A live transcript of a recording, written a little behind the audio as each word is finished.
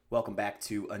Welcome back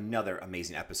to another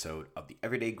amazing episode of the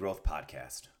Everyday Growth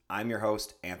Podcast. I'm your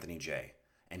host, Anthony J.,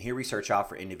 and here we search out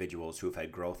for individuals who have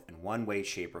had growth in one way,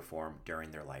 shape, or form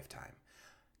during their lifetime.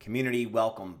 Community,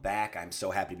 welcome back. I'm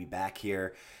so happy to be back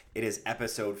here. It is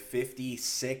episode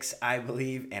 56, I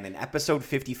believe, and in episode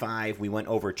 55, we went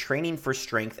over training for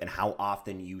strength and how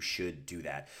often you should do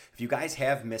that. If you guys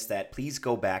have missed that, please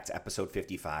go back to episode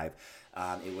 55.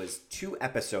 It was 2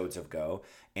 episodes ago,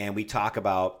 and we talk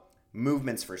about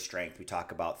movements for strength. We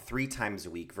talk about 3 times a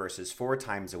week versus 4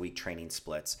 times a week training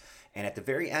splits. And at the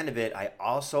very end of it, I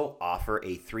also offer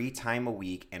a 3 time a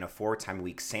week and a 4 time a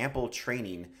week sample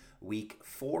training week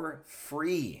for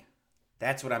free.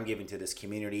 That's what I'm giving to this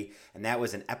community. And that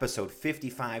was in episode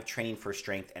 55, training for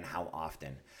strength and how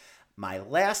often. My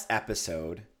last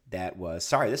episode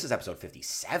this is episode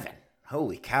 57.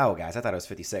 Holy cow, guys. I thought it was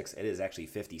 56. It is actually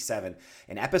 57.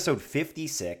 In episode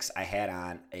 56, I had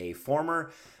on a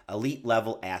former elite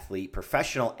level athlete,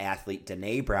 professional athlete,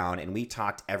 Danae Brown, and we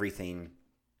talked everything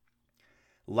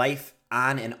life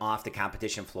on and off the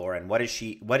competition floor and what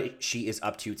she is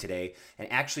up to today,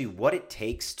 and actually what it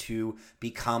takes to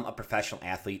become a professional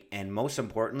athlete, and most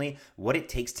importantly, what it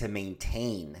takes to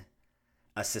maintain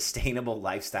a sustainable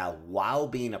lifestyle while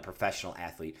being a professional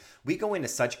athlete. We go into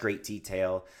such great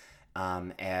detail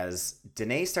as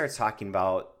Danae starts talking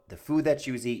about the food that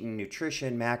she was eating,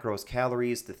 nutrition, macros,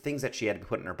 calories, the things that she had to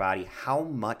put in her body, how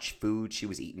much food she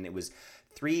was eating. It was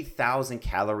 3,000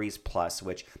 calories plus,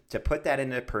 which, to put that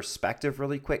into perspective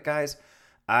really quick, guys,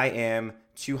 I am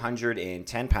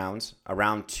 210 pounds,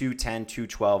 around 210,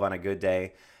 212 on a good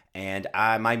day. And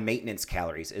my maintenance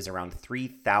calories is around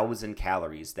 3,000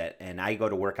 calories and I go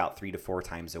to work out 3 to 4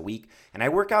 times a week. And I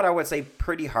work out, I would say,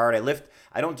 pretty hard.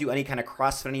 I don't do any kind of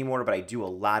CrossFit anymore, but I do a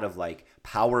lot of like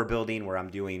power building where I'm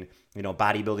doing,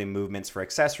 bodybuilding movements for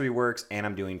accessory works, and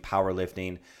I'm doing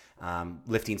powerlifting,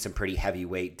 lifting some pretty heavy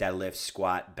weight, deadlift,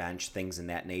 squat, bench, things in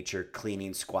that nature,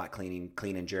 cleaning, squat cleaning,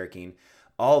 clean and jerking,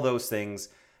 all those things.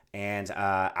 And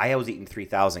I was eating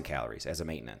 3,000 calories as a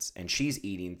maintenance, and she's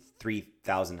eating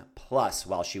 3,000 plus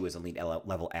while she was an elite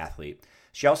level athlete.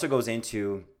 She also goes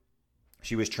into,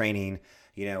 she was training,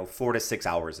 4 to 6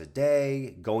 hours a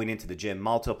day, going into the gym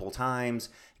multiple times,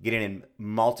 getting in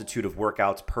multitude of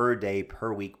workouts per day,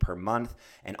 per week, per month,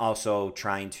 and also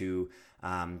trying to,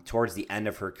 towards the end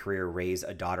of her career, raise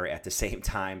a daughter at the same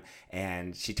time.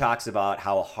 And she talks about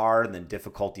how hard and the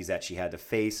difficulties that she had to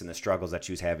face and the struggles that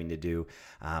she was having to do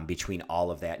between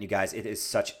all of that. And you guys, it is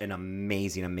such an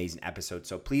amazing, amazing episode.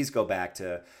 So please go back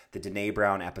to the Danae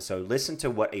Brown episode. Listen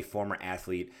to what a former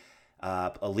athlete,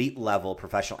 elite level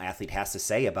professional athlete has to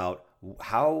say about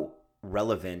how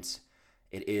relevant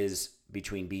it is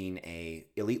between being a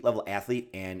elite level athlete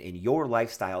and in your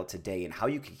lifestyle today, and how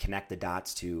you can connect the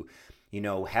dots to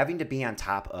having to be on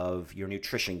top of your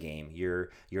nutrition game, your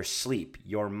sleep,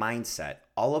 your mindset,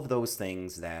 all of those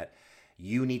things that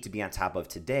you need to be on top of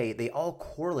today. They all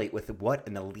correlate with what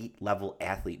an elite level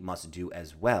athlete must do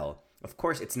as well. Of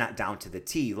course, it's not down to the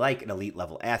T like an elite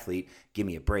level athlete. Give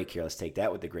me a break here. Let's take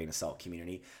that with a grain of salt,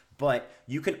 community. But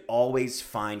you can always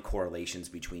find correlations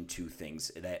between two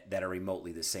things that are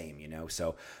remotely the same,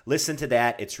 So listen to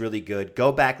that. It's really good.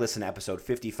 Go back, listen to episode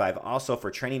 55. Also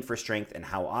for training for strength and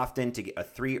how often to get a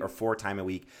 3 or 4 time a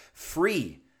week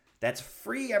free. That's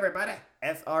free, everybody.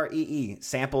 FREE,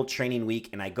 sample training week.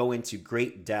 And I go into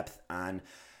great depth on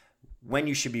when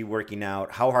you should be working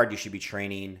out, how hard you should be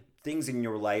training, things in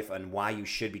your life on why you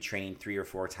should be training 3 or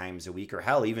 4 times a week, or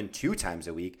hell, even 2 times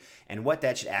a week, and what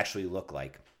that should actually look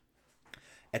like.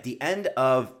 At the end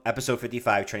of episode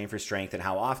 55, Training for Strength and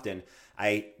How Often,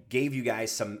 I gave you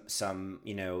guys some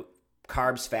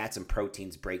carbs, fats, and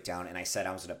proteins breakdown, and I said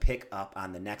I was going to pick up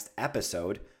on the next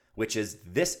episode, which is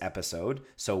this episode,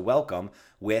 so welcome,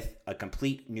 with a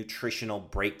complete nutritional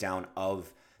breakdown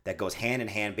that goes hand in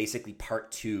hand, basically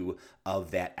part 2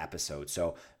 of that episode.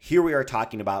 So here we are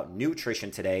talking about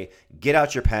nutrition today. Get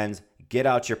out your pens, get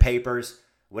out your papers,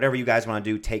 whatever you guys want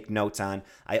to do, take notes on.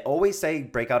 I always say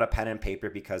break out a pen and paper,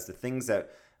 because the things that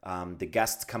the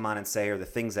guests come on and say, or the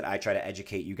things that I try to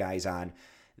educate you guys on,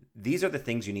 these are the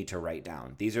things you need to write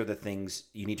down. These are the things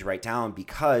you need to write down,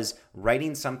 because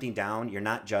writing something down, you're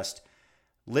not just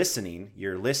listening,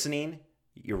 you're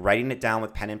writing it down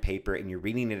with pen and paper, and you're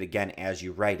reading it again as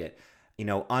you write it.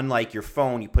 Unlike your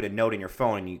phone, you put a note in your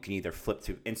phone and you can either flip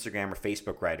to Instagram or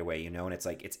Facebook right away, and it's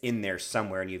like it's in there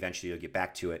somewhere and you'll get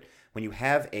back to it. When you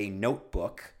have a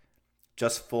notebook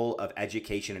just full of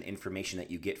education and information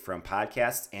that you get from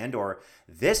podcasts and or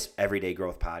this Everyday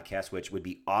Growth podcast, which would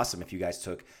be awesome if you guys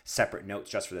took separate notes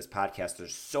just for this podcast.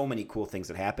 There's so many cool things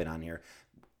that happen on here.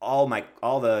 All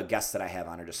the guests that I have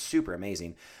on are just super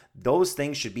amazing. those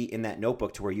things should be in that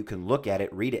notebook to where you can look at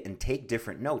it, read it, and take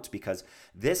different notes, because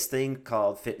this thing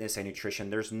called fitness and nutrition,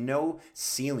 there's no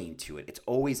ceiling to it. It's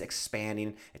always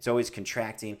expanding. It's always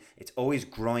contracting. It's always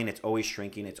growing. It's always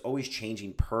shrinking. It's always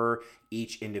changing per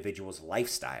each individual's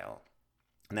lifestyle.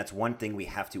 And that's one thing we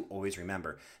have to always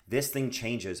remember. This thing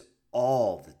changes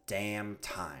all the damn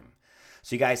time.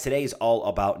 So you guys, today is all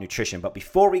about nutrition. But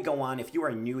before we go on, if you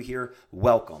are new here,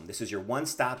 welcome. This is your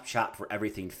one-stop shop for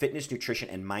everything fitness, nutrition,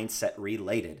 and mindset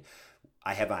related.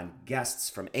 I have on guests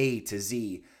from A to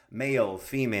Z, male,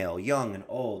 female, young, and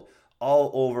old, all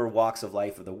over walks of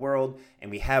life of the world. And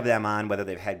we have them on whether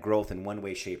they've had growth in one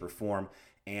way, shape, or form.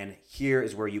 And here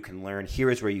is where you can learn.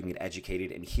 Here is where you can get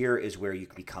educated. And here is where you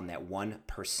can become that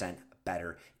 1%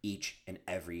 better each and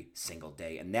every single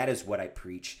day. And that is what I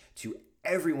preach to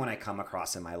everyone I come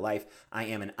across in my life. I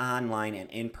am an online and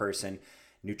in-person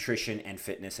nutrition and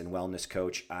fitness and wellness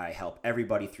coach. I help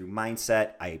everybody through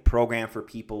mindset. I program for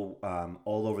people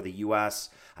all over the U.S.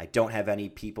 I don't have any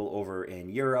people over in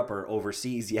Europe or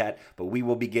overseas yet, but we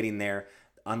will be getting there.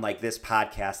 Unlike this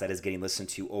podcast that is getting listened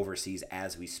to overseas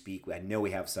as we speak. I know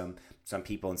we have some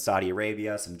people in Saudi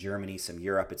Arabia, some Germany, some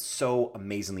Europe. It's so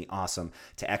amazingly awesome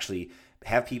to actually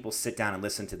have people sit down and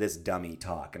listen to this dummy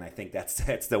talk. And I think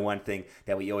that's the one thing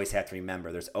that we always have to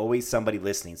remember. There's always somebody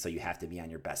listening, so you have to be on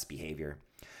your best behavior.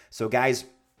 So guys,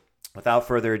 without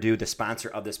further ado, the sponsor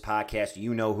of this podcast,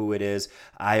 you know who it is.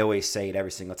 I always say it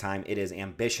every single time. It is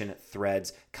Ambition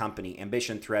Threads Company.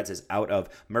 Ambition Threads is out of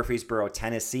Murfreesboro,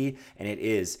 Tennessee, and it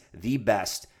is the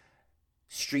best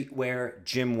streetwear,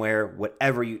 gym wear,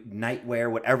 nightwear,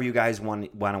 whatever you guys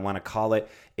want to call it.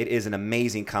 It is an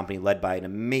amazing company led by an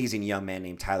amazing young man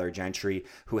named Tyler Gentry,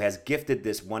 who has gifted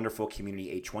this wonderful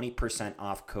community a 20%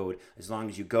 off code as long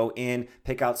as you go in,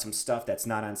 pick out some stuff that's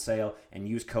not on sale, and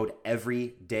use code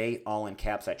EVERYDAY, all in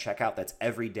caps at checkout. That's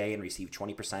EVERYDAY, and receive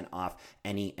 20% off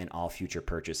any and all future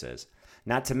purchases.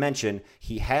 Not to mention,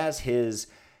 he has his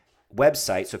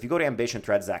website. So if you go to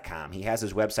ambitionthreads.com, he has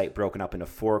his website broken up into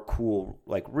 4 cool,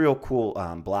 real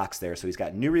cool blocks there. So he's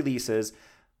got new releases,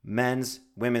 men's,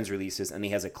 women's releases, and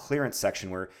he has a clearance section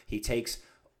where he takes,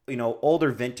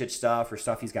 older vintage stuff or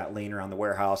stuff he's got laying around the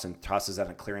warehouse and tosses that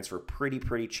on clearance for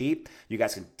pretty cheap. You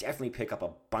guys can definitely pick up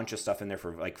a bunch of stuff in there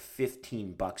for like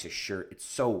 $15 a shirt. It's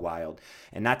so wild.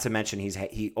 And not to mention,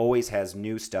 he always has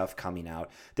new stuff coming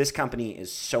out. This company is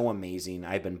so amazing.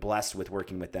 I've been blessed with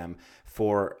working with them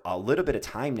for a little bit of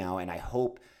time now, and I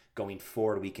hope going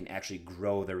forward we can actually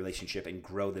grow the relationship and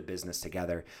grow the business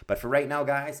together. But for right now,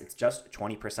 guys, it's just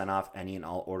 20% off any and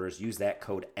all orders. Use that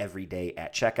code EVERYDAY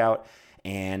at checkout.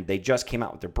 And they just came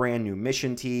out with their brand new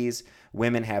mission tees.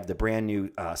 Women have the brand new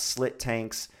slit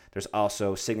tanks. There's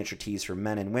also signature tees for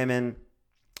men and women.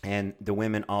 And the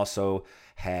women also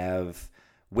have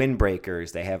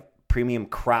windbreakers. They have premium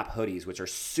crop hoodies, which are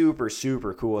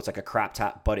super cool. It's like a crop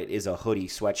top, but it is a hoodie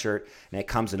sweatshirt. And it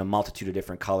comes in a multitude of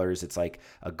different colors. It's like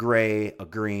a gray, a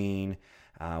green.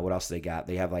 What else do they got?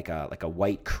 They have like a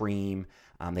white cream.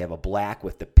 They have a black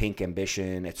with the pink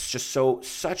ambition. It's just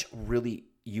such really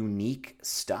unique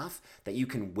stuff that you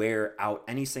can wear out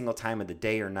any single time of the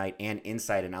day or night and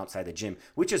inside and outside the gym,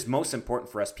 which is most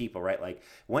important for us people, right? Like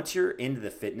once you're into the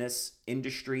fitness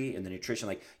industry and the nutrition,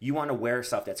 like you want to wear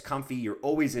stuff that's comfy. You're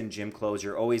always in gym clothes.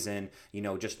 You're always in,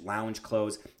 just lounge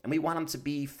clothes, and we want them to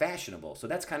be fashionable. So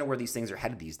that's kind of where these things are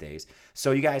headed these days.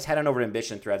 So you guys head on over to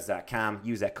ambitionthreads.com,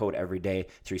 use that code EVERYDAY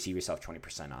to receive yourself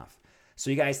 20% off. So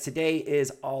you guys, today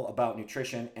is all about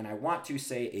nutrition, and I want to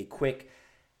say a quick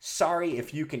sorry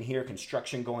if you can hear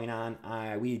construction going on.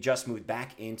 We just moved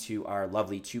back into our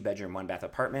lovely 2-bedroom, 1-bath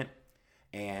apartment.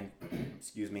 And,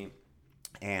 excuse me.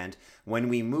 And when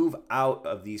we move out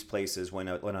of these places, when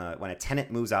a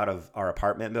tenant moves out of our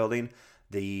apartment building,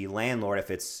 the landlord, if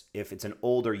it's an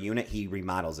older unit, he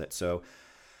remodels it. So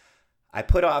I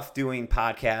put off doing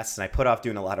podcasts and I put off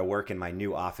doing a lot of work in my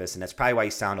new office. And that's probably why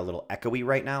you sound a little echoey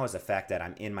right now, is the fact that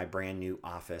I'm in my brand new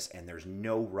office and there's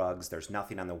no rugs. There's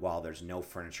nothing on the wall. There's no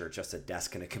furniture, just a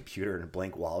desk and a computer and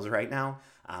blank walls right now.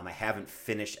 I haven't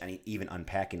finished even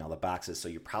unpacking all the boxes. So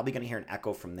you're probably going to hear an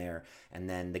echo from there. And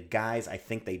then the guys, I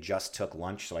think they just took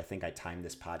lunch. So I think I timed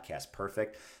this podcast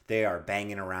perfect. They are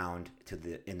banging around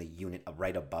in the unit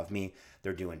right above me.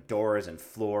 They're doing doors and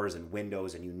floors and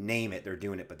windows and you name it, they're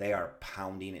doing it. But they are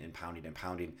pounding and pounding and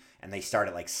pounding. And they start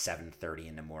at like 7:30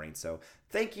 in the morning. So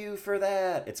thank you for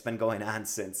that. It's been going on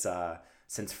since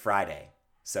Friday.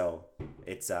 So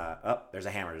it's, there's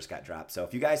a hammer just got dropped. So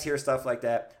if you guys hear stuff like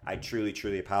that, I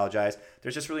truly apologize.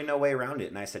 There's just really no way around it.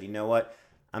 And I said, you know what?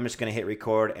 I'm just going to hit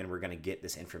record and we're going to get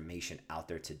this information out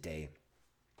there today.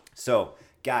 So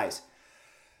guys,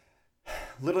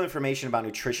 Little information about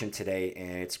nutrition today,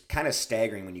 and it's kind of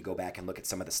staggering when you go back and look at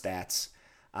some of the stats.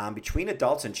 Between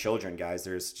adults and children, guys,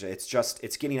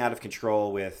 it's getting out of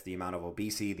control with the amount of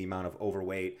obesity, the amount of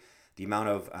overweight, the amount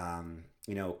of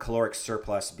caloric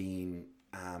surplus being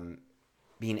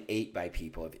ate by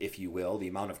people, if you will, the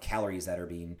amount of calories that are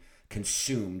being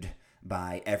consumed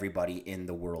by everybody in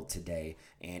the world today.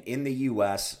 And in the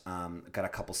U.S., got a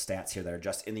couple stats here that are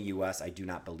just in the U.S. I do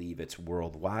not believe it's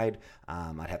worldwide.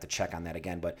 I'd have to check on that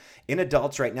again. But in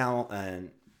adults right now,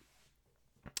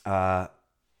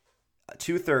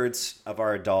 2/3 of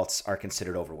our adults are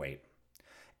considered overweight.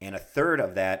 And 1/3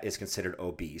 of that is considered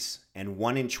obese. And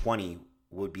 1 in 20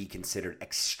 would be considered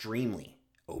extremely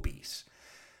obese.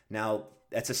 Now,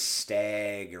 that's a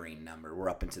staggering number. We're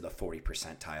up into the 40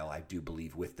 percentile, I do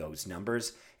believe, with those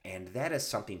numbers. And that is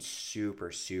something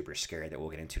super, super scary that we'll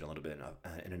get into in a little bit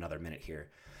in another minute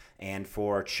here. And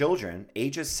for children,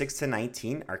 ages 6 to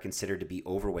 19 are considered to be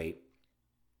overweight.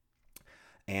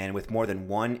 And with more than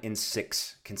 1 in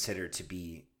 6 considered to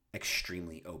be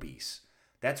extremely obese.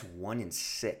 That's 1 in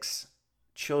 6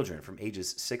 children from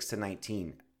ages 6 to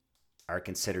 19 are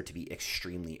considered to be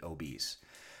extremely obese.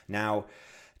 Now,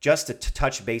 just to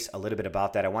touch base a little bit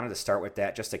about that, I wanted to start with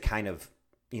that just to kind of,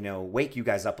 wake you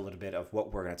guys up a little bit of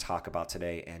what we're going to talk about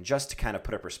today, and just to kind of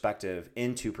put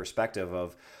into perspective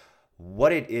of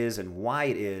what it is and why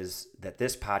it is that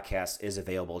this podcast is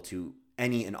available to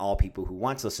any and all people who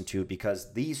want to listen to it,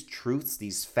 because these truths,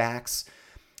 these facts,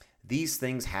 these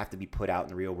things have to be put out in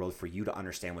the real world for you to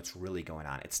understand what's really going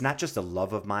on. It's not just a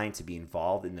love of mine to be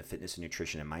involved in the fitness and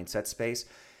nutrition and mindset space.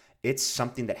 It's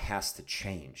something that has to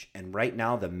change. And right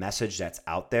now, the message that's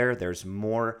out there, there's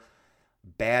more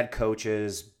bad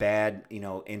coaches, bad,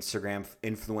 Instagram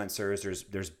influencers.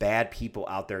 There's bad people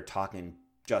out there talking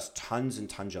just tons and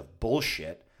tons of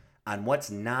bullshit on what's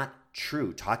not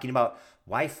true. Talking about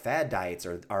why fad diets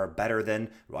are better than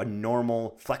a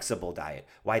normal flexible diet.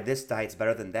 Why this diet's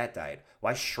better than that diet.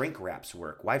 Why shrink wraps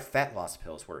work. Why fat loss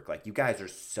pills work. Like, you guys,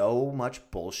 there's so much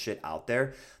bullshit out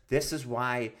there. This is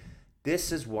why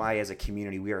as a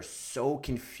community, we are so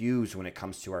confused when it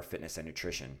comes to our fitness and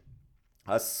nutrition,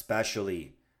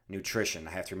 especially nutrition.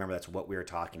 I have to remember that's what we are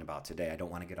talking about today. I don't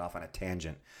want to get off on a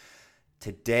tangent.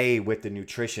 Today with the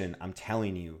nutrition, I'm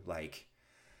telling you,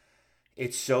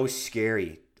 it's so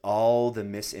scary. All the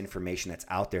misinformation that's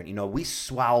out there. We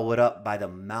swallow it up by the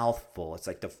mouthful. It's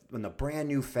like when the brand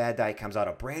new fad diet comes out,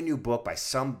 a brand new book by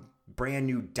some brand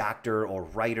new doctor or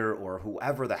writer or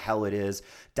whoever the hell it is,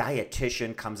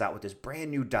 dietitian comes out with this brand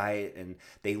new diet, and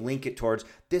they link it towards,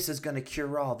 this is going to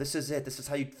cure all. This is it. This is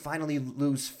how you finally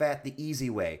lose fat the easy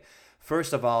way.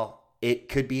 First of all, it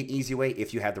could be an easy way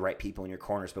if you have the right people in your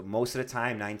corners. But most of the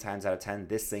time, 9 times out of 10,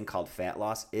 this thing called fat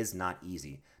loss is not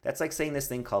easy. That's like saying this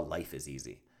thing called life is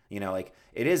easy.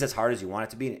 It is as hard as you want it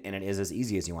to be, and it is as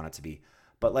easy as you want it to be.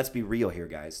 But let's be real here,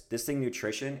 guys. This thing,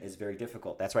 nutrition, is very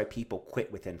difficult. That's why people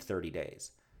quit within 30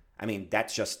 days.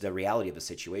 That's just the reality of the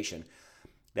situation.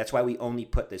 That's why we only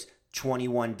put this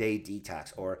 21-day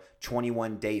detox or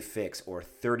 21-day fix or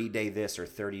 30-day this or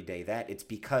 30-day that. It's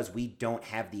because we don't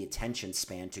have the attention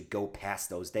span to go past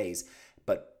those days.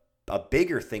 But a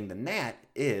bigger thing than that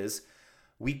is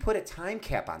we put a time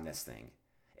cap on this thing.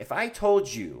 If I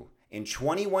told you in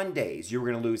 21 days you were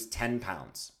going to lose 10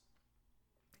 pounds,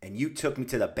 and you took me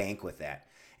to the bank with that,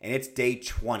 and it's day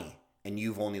 20, and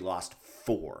you've only lost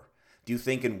 4, do you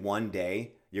think in one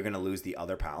day you're going to lose the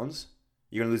other pounds?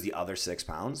 You're going to lose the other 6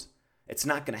 pounds? It's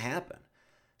not going to happen.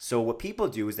 So what people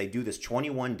do is they do this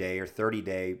 21-day or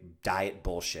 30-day diet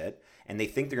bullshit, and they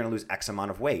think they're going to lose X amount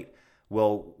of weight.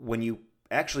 Well, when you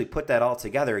actually put that all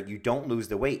together, you don't lose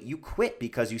the weight. You quit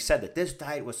because you said that this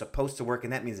diet was supposed to work,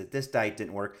 and that means that this diet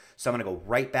didn't work, so I'm going to go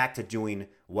right back to doing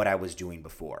what I was doing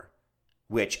before.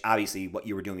 Which obviously what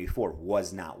you were doing before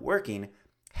was not working,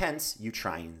 hence you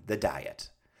trying the diet.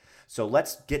 So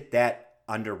let's get that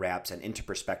under wraps and into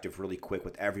perspective really quick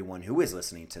with everyone who is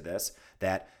listening to this,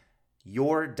 that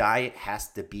your diet has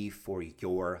to be for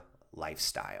your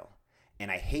lifestyle.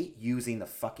 And I hate using the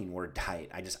fucking word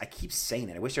diet. I keep saying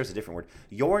it. I wish there was a different word.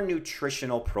 Your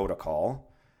nutritional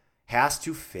protocol has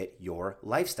to fit your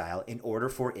lifestyle in order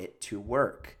for it to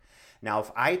work. Now,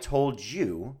 if I told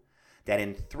you that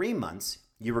in 3 months,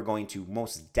 you were going to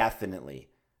most definitely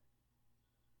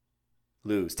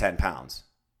lose 10 pounds,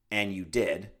 and you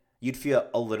did, you'd feel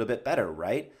a little bit better,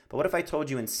 right? But what if I told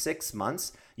you in 6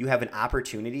 months, you have an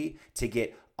opportunity to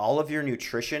get all of your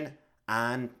nutrition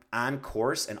on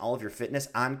course and all of your fitness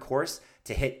on course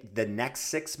to hit the next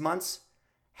 6 months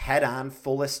head on,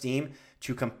 full esteem,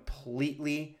 to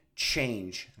completely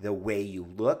change the way you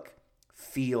look,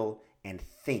 feel, and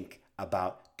think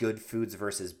about good foods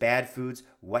versus bad foods,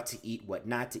 what to eat, what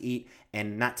not to eat,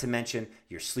 and not to mention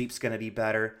your sleep's going to be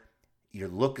better. Your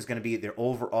look is going to be your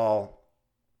overall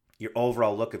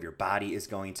look of your body is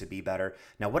going to be better.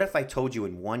 Now, what if I told you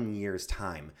in 1 year's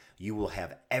time, you will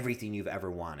have everything you've ever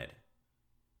wanted?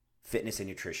 Fitness and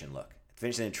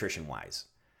nutrition wise.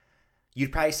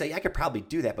 You'd probably say, yeah, I could probably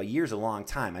do that, but year's a long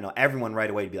time. I know everyone right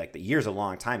away would be like, the year's a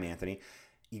long time, Anthony.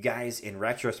 You guys, in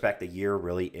retrospect, the year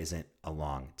really isn't a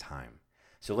long time.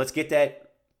 So let's get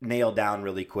that nailed down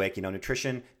really quick.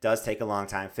 Nutrition does take a long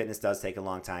time. Fitness does take a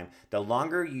long time.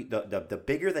 The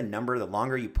bigger the number, the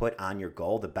longer you put on your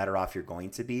goal, the better off you're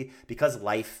going to be, because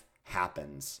life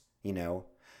happens.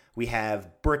 We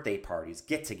have birthday parties,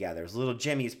 get-togethers, little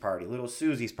Jimmy's party, little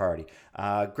Susie's party,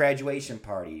 graduation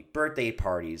party, birthday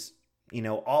parties,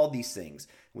 all these things.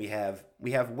 We have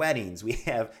weddings, we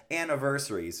have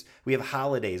anniversaries, we have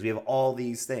holidays, we have all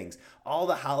these things. All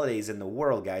the holidays in the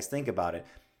world, guys, think about it.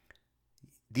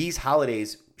 These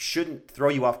holidays shouldn't throw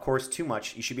you off course too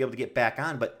much. You should be able to get back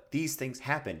on, but these things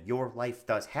happen. Your life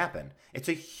does happen. It's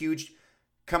a huge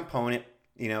component,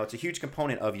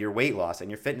 of your weight loss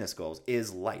and your fitness goals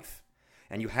is life.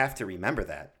 And you have to remember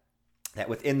that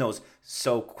within those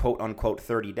quote unquote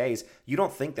 30 days, you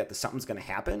don't think that something's going to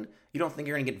happen. You don't think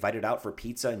you're going to get invited out for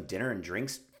pizza and dinner and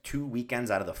drinks 2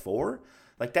 weekends out of the 4.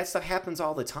 Like, that stuff happens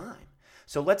all the time.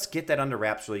 So let's get that under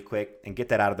wraps really quick and get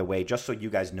that out of the way just so you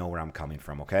guys know where I'm coming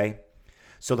from, okay?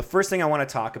 So the first thing I want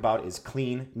to talk about is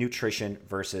clean nutrition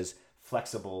versus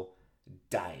flexible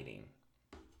dieting.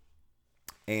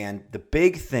 And the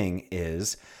big thing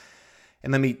is,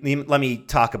 and let me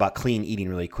talk about clean eating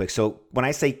really quick. So when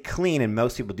I say clean, and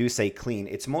most people do say clean,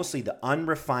 it's mostly the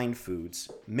unrefined foods,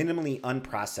 minimally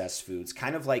unprocessed foods,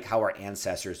 kind of like how our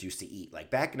ancestors used to eat.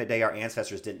 Like back in the day, our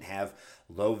ancestors didn't have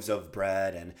loaves of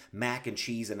bread and mac and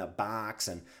cheese in a box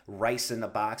and rice in a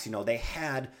box. They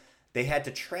had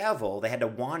to travel, they had to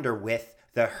wander with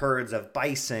the herds of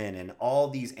bison and all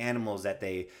these animals that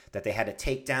they had to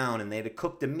take down, and they had to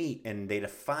cook the meat, and they had to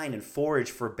find and forage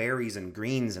for berries and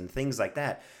greens and things like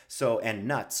that. And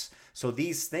nuts. So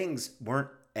these things weren't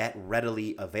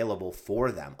readily available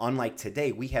for them. Unlike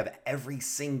today, we have every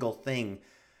single thing,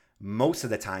 most of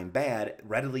the time bad,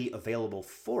 readily available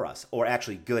for us, or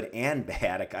actually good and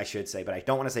bad, I should say, but I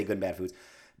don't want to say good and bad foods.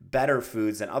 Better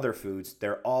foods than other foods.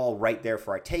 They're all right there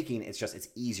for our taking. It's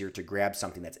easier to grab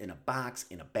something that's in a box,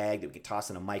 in a bag that we can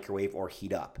toss in a microwave or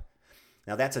heat up.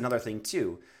 Now that's another thing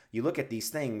too. You look at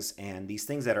these things, and these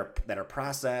things that are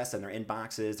processed, and they're in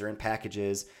boxes, they're in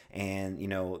packages, and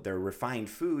they're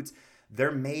refined foods.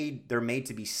 They're made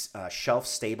to be shelf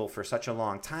stable for such a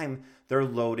long time. They're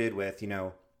loaded with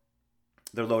a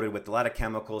lot of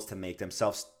chemicals to make them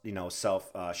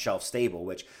shelf stable,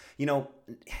 which,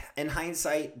 in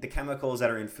hindsight, the chemicals that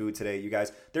are in food today, you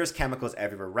guys, there's chemicals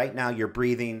everywhere. Right now, you're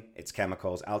breathing, it's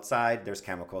chemicals. Outside, there's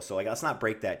chemicals. So let's not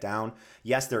break that down.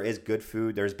 Yes, there is good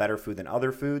food. There's better food than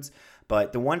other foods.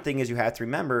 But the one thing is you have to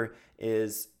remember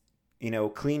is,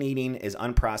 clean eating is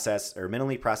unprocessed or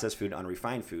minimally processed food,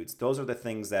 unrefined foods. Those are the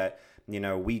things that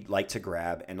we like to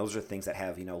grab, and those are things that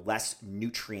have, less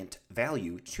nutrient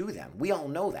value to them. We all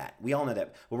know that. Well,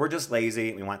 we're just lazy,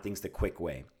 and we want things the quick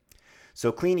way.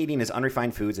 So clean eating is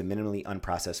unrefined foods and minimally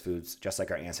unprocessed foods, just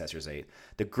like our ancestors ate.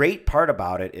 The great part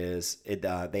about it is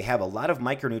they have a lot of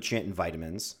micronutrient and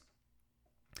vitamins.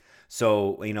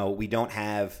 So, we don't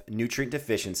have nutrient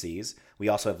deficiencies. We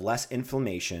also have less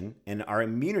inflammation, and our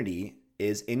immunity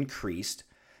is increased.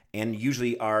 And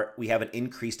usually we have an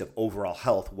increase of overall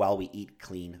health while we eat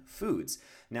clean foods.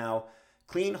 Now,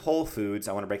 clean whole foods,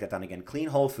 I want to break that down again. Clean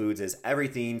whole foods is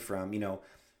everything from,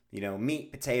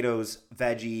 meat, potatoes,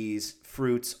 veggies,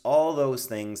 fruits, all those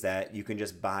things that you can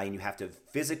just buy and you have to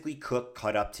physically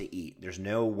cut up to eat. There's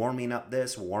no warming up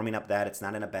this, warming up that. It's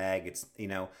not in a bag. It's,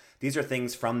 these are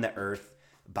things from the earth,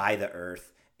 by the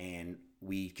earth, and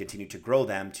we continue to grow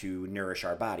them to nourish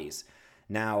our bodies.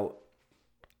 Now,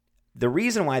 the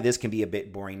reason why this can be a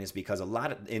bit boring is because a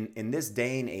lot of in this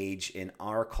day and age in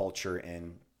our culture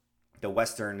and the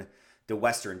Western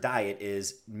diet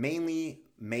is mainly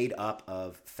made up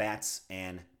of fats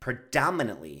and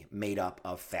predominantly made up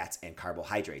of fats and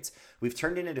carbohydrates. We've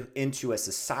turned it into a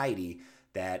society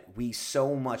that we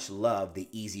so much love the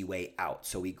easy way out.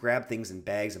 So we grab things in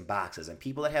bags and boxes, and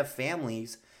people that have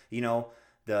families,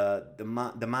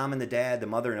 the mom and the dad, the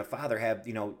mother and the father have,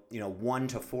 1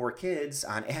 to 4 kids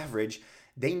on average.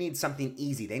 They need something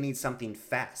easy. They need something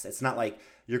fast. It's not like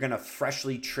you're going to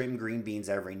freshly trim green beans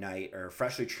every night or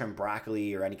freshly trim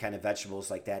broccoli or any kind of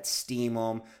vegetables like that. Steam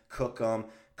them, cook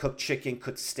chicken,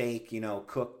 cook steak,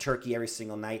 cook turkey every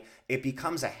single night. It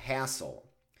becomes a hassle.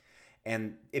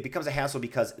 And it becomes a hassle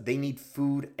because they need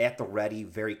food at the ready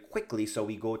very quickly. So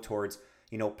we go towards,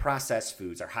 processed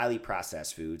foods or highly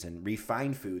processed foods and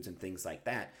refined foods and things like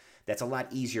that. That's a lot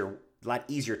easier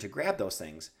to grab those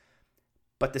things.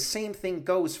 But the same thing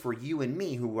goes for you and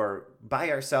me who are by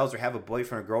ourselves or have a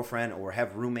boyfriend or girlfriend or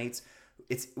have roommates.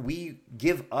 We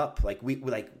give up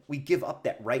we give up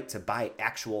that right to buy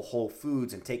actual whole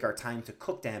foods and take our time to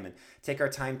cook them and take our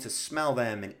time to smell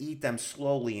them and eat them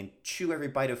slowly and chew every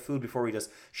bite of food before we just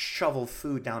shovel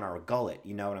food down our gullet.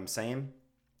 You know what I'm saying?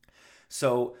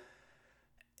 So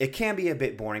it can be a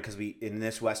bit boring because we in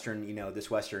this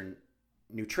Western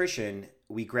nutrition,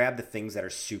 we grab the things that are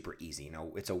super easy.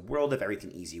 It's a world of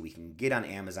everything easy. We can get on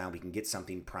Amazon. We can get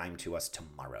something primed to us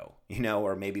tomorrow,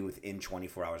 or maybe within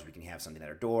 24 hours, we can have something at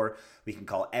our door. We can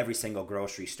call every single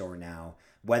grocery store now,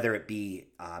 whether it be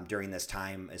during this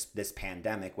time, this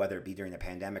pandemic, whether it be during the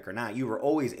pandemic or not, you were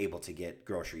always able to get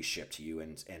groceries shipped to you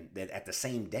and at the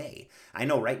same day. I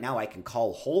know right now I can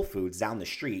call Whole Foods down the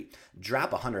street,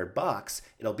 drop $100,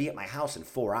 it'll be at my house in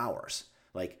 4 hours.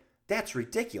 That's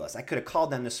ridiculous. I could have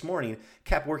called them this morning,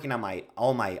 kept working on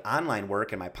all my online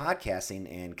work and my podcasting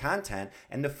and content,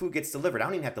 and the food gets delivered. I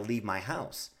don't even have to leave my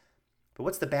house. But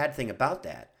what's the bad thing about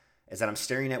that is that I'm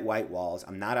staring at white walls.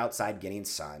 I'm not outside getting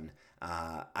sun.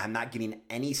 I'm not getting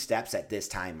any steps at this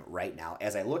time right now.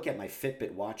 As I look at my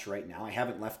Fitbit watch right now, I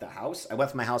haven't left the house. I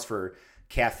left my house for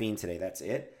caffeine today. That's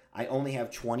it. I only have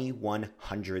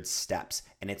 2,100 steps,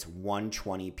 and it's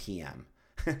 1:20 p.m.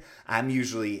 I'm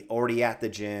usually already at the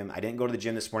gym. I didn't go to the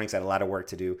gym this morning because I had a lot of work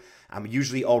to do. I'm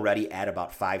usually already at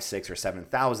about 5, 6, or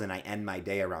 7,000. I end my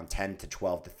day around 10 to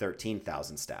 12 to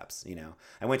 13,000 steps.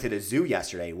 I went to the zoo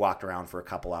yesterday, walked around for a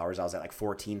couple hours. I was at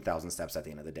 14,000 steps at the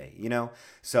end of the day.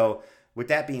 So with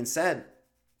that being said,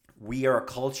 we are a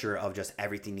culture of just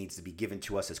everything needs to be given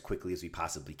to us as quickly as we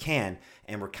possibly can,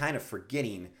 and we're kind of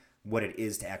forgetting what it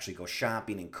is to actually go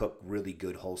shopping and cook really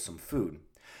good, wholesome food.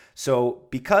 So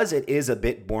because it is a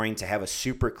bit boring to have a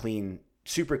super clean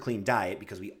diet,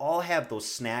 because we all have those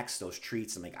snacks, those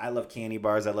treats, and I love candy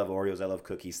bars, I love Oreos, I love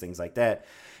cookies, things like that.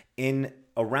 In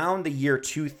around the year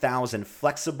 2000,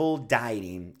 flexible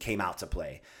dieting came out to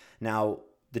play. Now,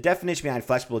 the definition behind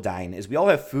flexible dieting is we all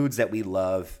have foods that we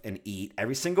love and eat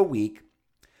every single week.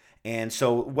 And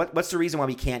so what's the reason why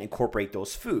we can't incorporate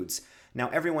those foods? Now,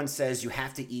 everyone says you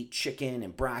have to eat chicken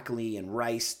and broccoli and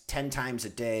rice 10 times a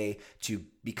day to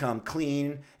become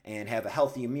clean and have a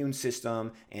healthy immune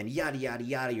system and yada, yada,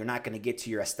 yada. You're not going to get to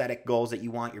your aesthetic goals that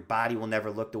you want. Your body will never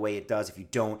look the way it does if you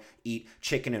don't eat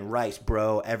chicken and rice,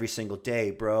 bro, every single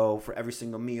day, bro, for every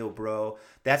single meal, bro.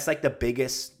 That's the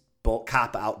biggest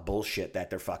cop-out bullshit that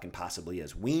there fucking possibly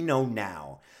is. We know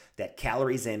now that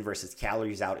calories in versus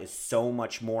calories out is so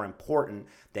much more important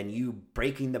than you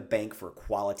breaking the bank for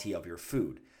quality of your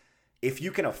food. If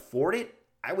you can afford it,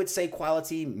 I would say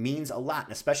quality means a lot,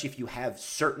 especially if you have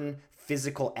certain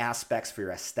physical aspects for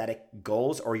your aesthetic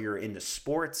goals, or you're into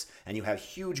sports and you have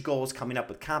huge goals coming up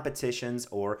with competitions,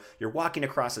 or you're walking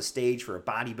across a stage for a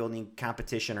bodybuilding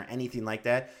competition or anything like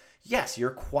that. Yes,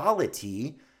 your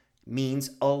quality means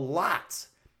a lot.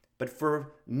 But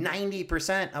for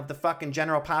 90% of the fucking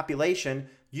general population,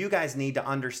 you guys need to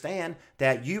understand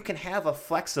that you can have a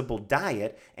flexible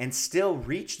diet and still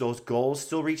reach those goals,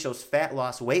 still reach those fat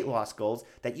loss, weight loss goals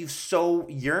that you've so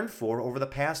yearned for over the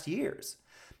past years.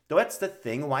 That's the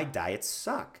thing why diets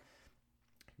suck.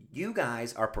 You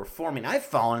guys are performing. I've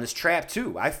fallen in this trap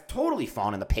too. I've totally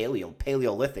fallen in the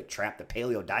Paleolithic trap, the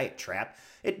paleo diet trap.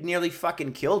 It nearly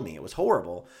fucking killed me. It was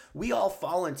horrible. We all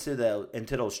fall into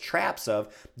those traps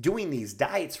of doing these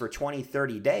diets for 20,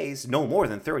 30 days. No more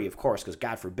than 30, of course, because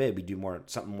God forbid we do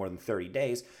something more than 30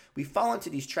 days. We fall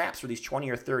into these traps for these 20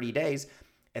 or 30 days,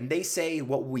 and they say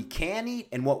what we can eat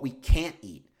and what we can't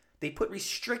eat. They put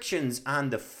restrictions on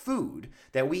the food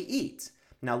that we eat.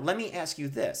 Now, let me ask you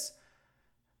this.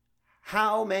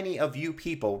 How many of you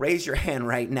people, raise your hand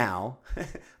right now,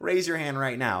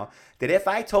 that if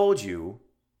I told you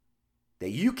that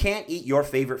you can't eat your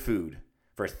favorite food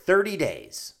for 30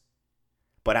 days,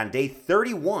 but on day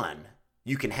 31,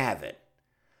 you can have it,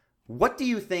 what do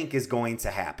you think is going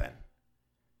to happen?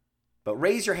 But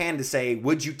raise your hand to say,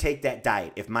 would you take that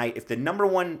diet? If the number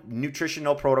one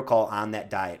nutritional protocol on that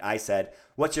diet, I said,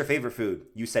 what's your favorite food?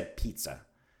 You said pizza.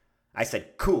 I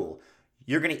said, cool.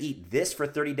 You're going to eat this for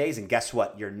 30 days, and guess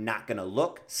what? You're not going to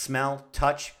look, smell,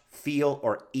 touch, feel,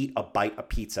 or eat a bite of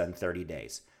pizza in 30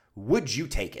 days. Would you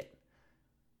take it?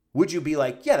 Would you be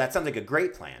like, yeah, that sounds like a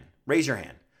great plan? Raise your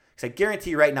hand. Because I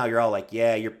guarantee you right now, you're all like,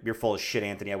 yeah, you're full of shit,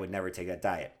 Anthony. I would never take that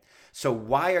diet. So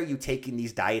why are you taking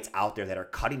these diets out there that are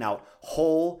cutting out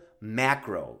whole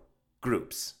macro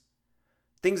groups?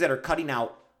 Things that are cutting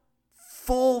out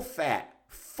full fat,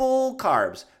 full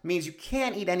carbs means you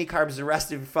can't eat any carbs the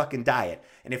rest of your fucking diet.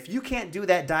 And if you can't do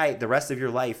that diet the rest of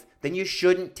your life, then you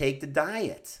shouldn't take the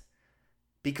diet.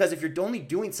 Because if you're only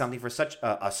doing something for such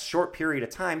a short period of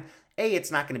time, A,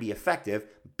 it's not going to be effective.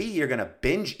 B, you're going to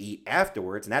binge eat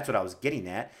afterwards. And that's what I was getting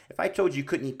at. If I told you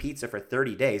couldn't eat pizza for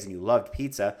 30 days and you loved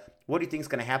pizza, what do you think is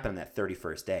going to happen on that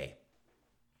 31st day?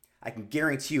 I can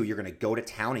guarantee you're going to go to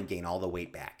town and gain all the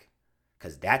weight back.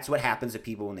 Because that's what happens to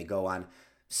people when they go on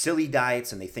silly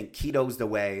diets and they think keto's the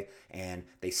way and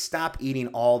they stop eating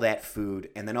all that food.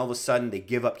 And then all of a sudden they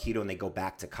give up keto and they go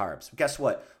back to carbs. Guess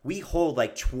what? We hold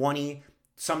like 20,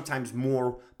 sometimes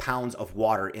more pounds of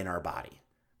water in our body.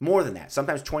 More than that,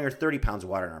 sometimes 20 or 30 pounds of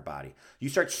water in our body. You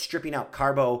start stripping out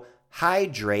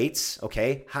carbohydrates,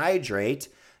 okay? Hydrate,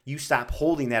 you stop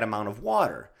holding that amount of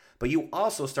water. But you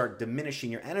also start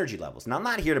diminishing your energy levels. Now, I'm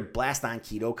not here to blast on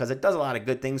keto because it does a lot of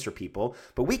good things for people,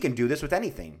 but we can do this with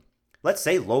anything. Let's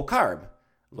say low carb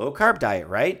diet,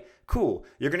 right? Cool.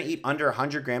 You're going to eat under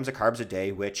 100 grams of carbs a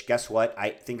day, which guess what?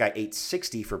 I think I ate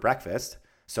 60 for breakfast.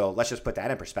 So let's just put that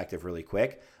in perspective really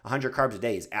quick. 100 carbs a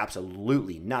day is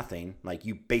absolutely nothing. Like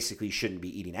you basically shouldn't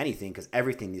be eating anything because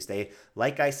everything these days,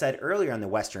 like I said earlier on the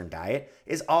Western diet,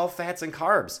 is all fats and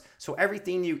carbs. So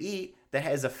everything you eat that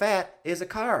has a fat is a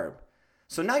carb.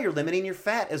 So now you're limiting your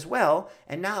fat as well.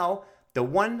 And now the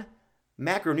one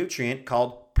macronutrient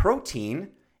called protein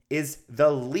is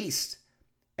the least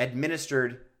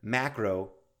administered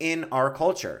macro in our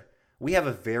culture. We have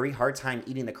a very hard time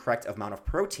eating the correct amount of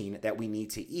protein that we need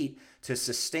to eat to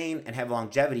sustain and have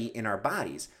longevity in our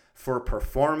bodies for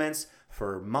performance,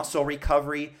 for muscle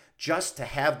recovery, just to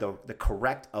have the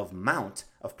correct amount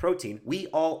of protein. We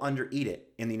all undereat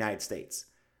it in the United States.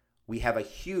 We have a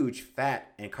huge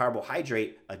fat and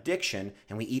carbohydrate addiction,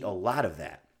 and we eat a lot of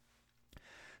that.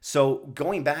 So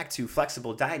going back to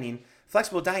flexible dieting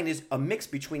is a mix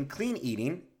between clean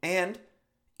eating and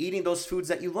eating those foods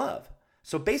that you love.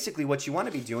 So basically what you want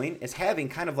to be doing is having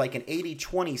kind of like an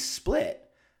 80-20 split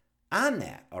on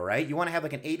that, all right? You want to have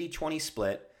like an 80-20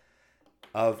 split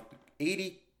of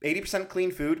 80% clean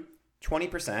food,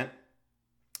 20%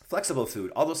 flexible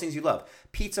food, all those things you love.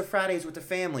 Pizza Fridays with the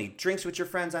family, drinks with your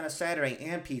friends on a Saturday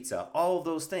and pizza, all of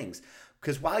those things.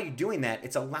 Because while you're doing that,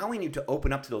 it's allowing you to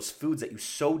open up to those foods that you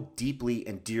so deeply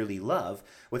and dearly love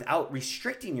without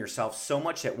restricting yourself so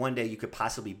much that one day you could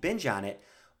possibly binge on it.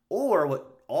 Or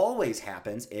what always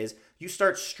happens is you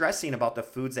start stressing about the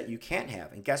foods that you can't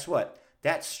have. And guess what?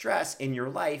 That stress in your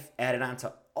life added on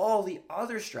to all the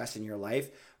other stress in your life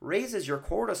raises your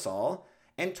cortisol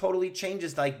and totally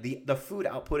changes like the food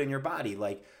output in your body.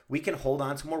 Like we can hold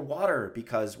on to more water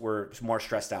because we're more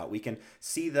stressed out. We can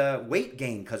see the weight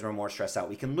gain because we're more stressed out.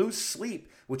 We can lose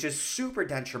sleep, which is super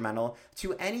detrimental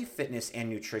to any fitness and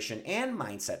nutrition and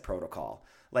mindset protocol.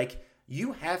 Like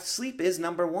sleep is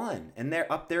number one, and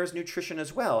up there is nutrition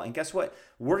as well. And guess what?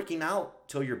 Working out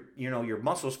till your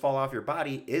muscles fall off your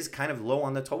body is kind of low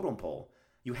on the totem pole.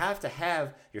 You have to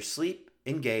have your sleep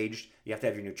engaged. You have to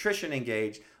have your nutrition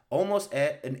engaged, almost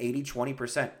at an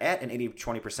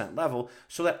 80-20% level,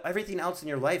 so that everything else in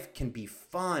your life can be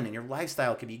fun and your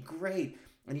lifestyle can be great.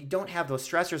 And you don't have those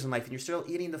stressors in life, and you're still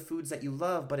eating the foods that you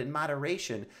love, but in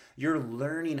moderation. You're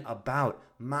learning about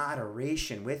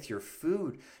moderation with your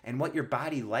food and what your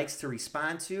body likes to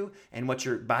respond to and what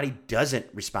your body doesn't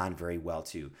respond very well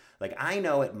to. Like I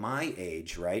know at my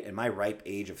age, right, at my ripe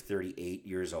age of 38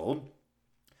 years old,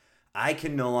 I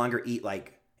can no longer eat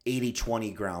like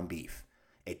 80-20 ground beef.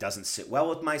 It doesn't sit well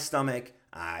with my stomach.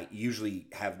 I usually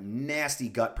have nasty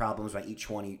gut problems when I eat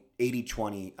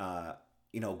 80-20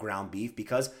 ground beef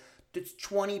because it's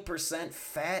 20%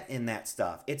 fat in that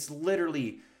stuff. It's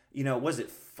literally, was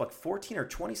it like 14 or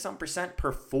 20 some percent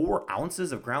per 4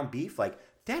 ounces of ground beef? Like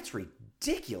that's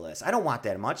ridiculous. I don't want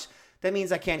that much. That means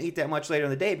I can't eat that much later in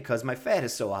the day because my fat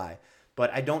is so high.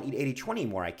 But I don't eat 80-20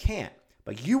 anymore. I can't.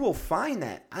 But you will find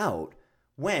that out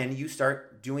when you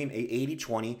start doing a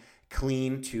 80-20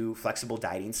 clean to flexible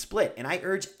dieting split. And I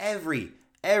urge every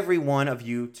one of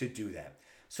you to do that.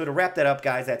 So to wrap that up,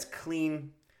 guys, that's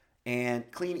clean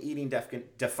eating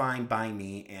defined by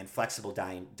me and flexible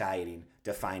dieting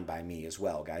defined by me as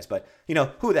well, guys. But,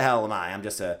 who the hell am I? I'm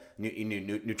just a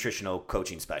nutritional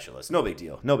coaching specialist. No big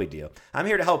deal. I'm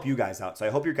here to help you guys out. So I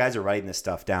hope you guys are writing this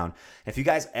stuff down. If you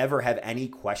guys ever have any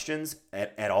questions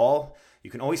at all, you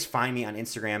can always find me on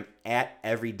Instagram at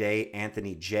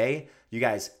everydayanthonyj. You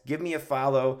guys give me a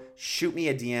follow, shoot me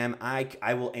a DM.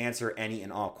 I will answer any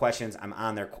and all questions. I'm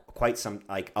on there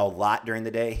a lot during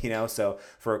the day, so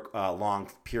for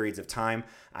long periods of time,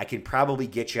 I can probably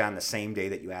get you on the same day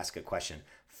that you ask a question.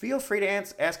 feel free to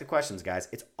ask the questions, guys.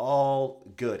 It's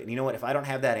all good. And you know what? If I don't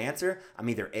have that answer, I'm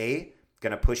either A,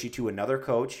 going to push you to another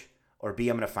coach, or B,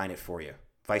 I'm going to find it for you.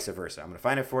 Vice versa. I'm going to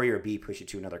find it for you, or B, push you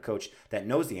to another coach that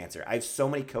knows the answer. I have so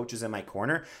many coaches in my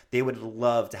corner. They would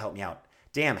love to help me out.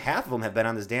 Damn, half of them have been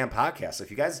on this damn podcast. So if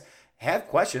you guys have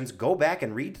questions, go back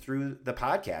and read through the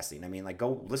podcasting. I mean, like,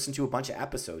 go listen to a bunch of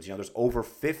episodes. You know, there's over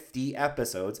 50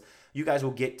 episodes. You guys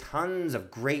will get tons of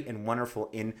great and wonderful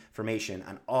information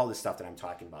on all the stuff that I'm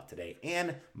talking about today,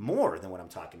 and more than what I'm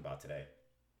talking about today.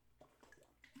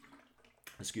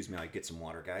 Excuse me, I'll get some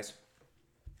water, guys.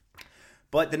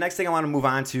 But the next thing I want to move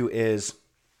on to is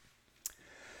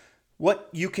what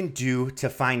you can do to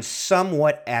find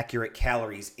somewhat accurate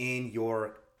calories in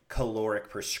your caloric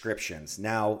prescriptions.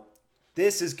 Now,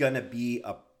 this is going to be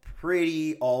a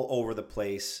pretty all over the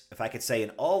place, if I could say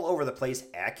an all over the place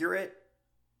accurate,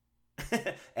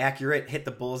 hit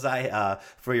the bullseye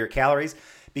for your calories,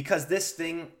 because this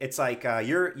thing, it's like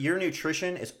your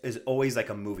nutrition is always like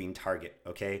a moving target,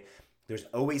 okay? There's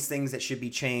always things that should be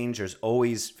changed. There's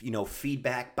always,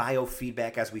 feedback,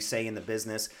 biofeedback, as we say in the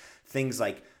business. Things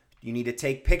like you need to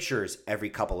take pictures every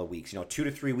couple of weeks. 2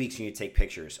 to 3 weeks, you need to take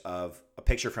pictures of a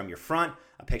picture from your front,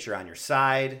 a picture on your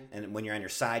side. And when you're on your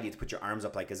side, you have to put your arms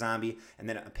up like a zombie, and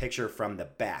then a picture from the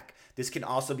back. This can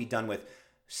also be done with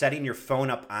setting your phone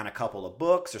up on a couple of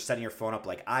books, or setting your phone up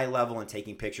like eye level and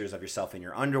taking pictures of yourself in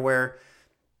your underwear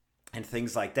and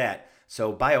things like that.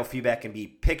 So biofeedback can be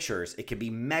pictures. It can be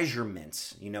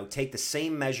measurements. Take the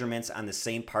same measurements on the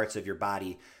same parts of your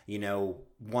body,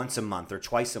 once a month or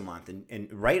twice a month, and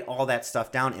write all that stuff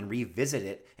down and revisit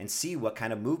it and see what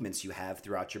kind of movements you have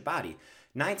throughout your body.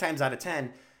 9 times out of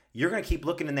 10, you're going to keep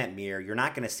looking in that mirror. You're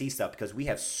not going to see stuff because we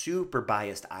have super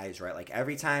biased eyes, right? Like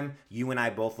every time you and I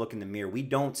both look in the mirror, we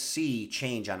don't see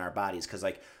change on our bodies because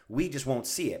we just won't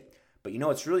see it. But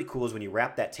what's really cool is when you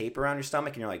wrap that tape around your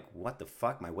stomach and you're like, what the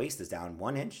fuck? My waist is down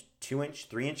 1 inch, 2 inch,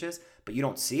 3 inches, but you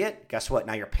don't see it. Guess what?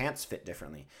 Now your pants fit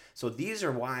differently. So this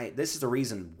is the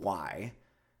reason why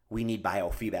we need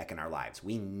biofeedback in our lives.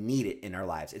 We need it in our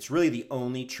lives. It's really the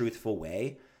only truthful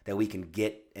way that we can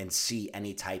get and see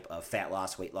any type of fat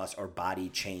loss, weight loss, or body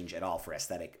change at all for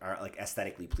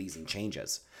aesthetically pleasing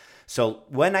changes. So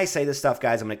when I say this stuff,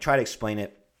 guys, I'm going to try to explain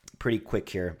it pretty quick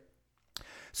here.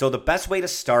 So the best way to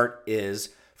start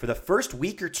is, for the first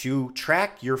week or two,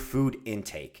 track your food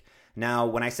intake. Now,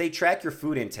 when I say track your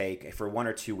food intake for 1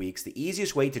 or 2 weeks, the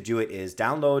easiest way to do it is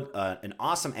download an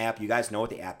awesome app. You guys know what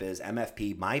the app is,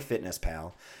 MFP,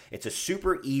 MyFitnessPal. It's a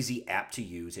super easy app to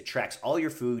use. It tracks all your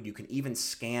food. You can even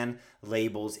scan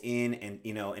labels in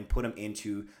and put them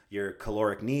into your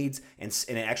caloric needs. And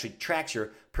it actually tracks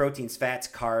your proteins, fats,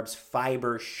 carbs,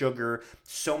 fiber, sugar,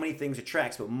 so many things it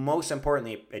tracks. But most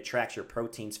importantly, it tracks your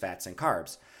proteins, fats, and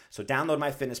carbs. So download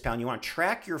MyFitnessPal, and you want to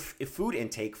track your food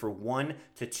intake for 1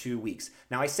 to 2 weeks.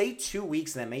 Now, I say 2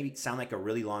 weeks, and that may sound like a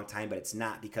really long time, but it's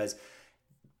not, because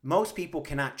most people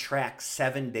cannot track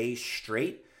 7 days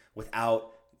straight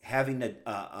without having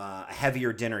a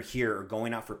heavier dinner here, or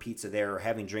going out for pizza there, or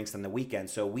having drinks on the weekend.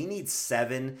 So we need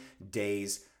 7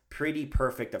 days, pretty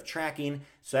perfect, of tracking.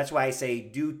 So that's why I say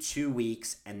do 2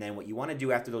 weeks, and then what you want to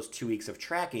do after those 2 weeks of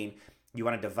tracking, you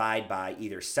want to divide by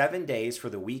either 7 days for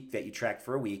the week that you track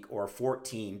for a week, or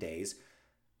 14 days,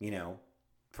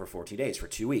 for 14 days, for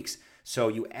 2 weeks. So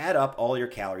you add up all your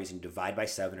calories and divide by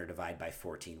 7 or divide by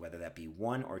 14, whether that be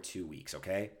 1 or 2 weeks,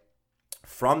 okay?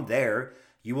 From there,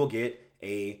 you will get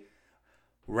a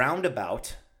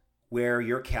roundabout where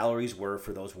your calories were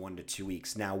for those 1 to 2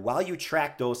 weeks. Now, while you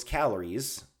track those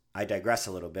calories, I digress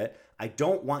a little bit, I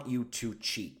don't want you to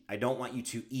cheat. I don't want you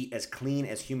to eat as clean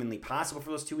as humanly possible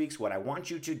for those 2 weeks. What I want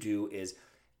you to do is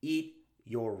eat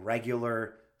your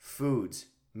regular foods,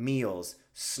 meals,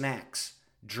 snacks,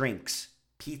 drinks,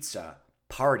 pizza,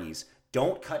 parties.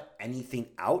 Don't cut anything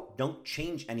out. Don't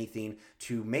change anything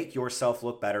to make yourself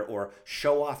look better or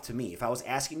show off to me. If I was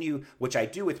asking you, which I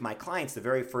do with my clients, the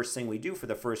very first thing we do for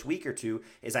the first week or two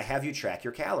is I have you track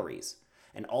your calories.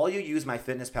 And all you use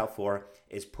MyFitnessPal for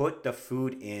is put the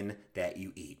food in that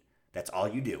you eat. That's all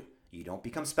you do. You don't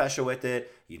become special with it.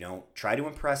 You don't try to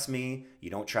impress me. You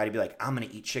don't try to be like, I'm going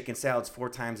to eat chicken salads 4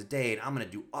 times a day and I'm going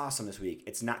to do awesome this week.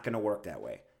 It's not going to work that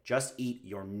way. Just eat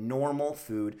your normal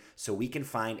food so we can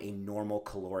find a normal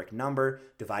caloric number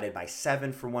divided by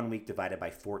 7 for 1 week, divided by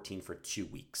 14 for 2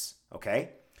 weeks.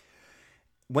 Okay?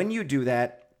 When you do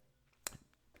that,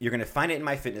 you're going to find it in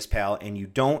MyFitnessPal, and you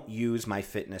don't use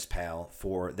MyFitnessPal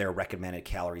for their recommended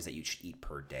calories that you should eat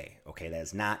per day. Okay? That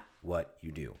is not what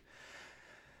you do.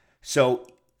 So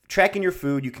tracking your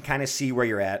food, you can kind of see where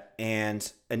you're at. And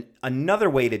another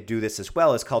way to do this as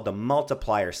well is called the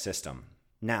multiplier system.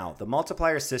 Now, the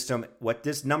multiplier system, what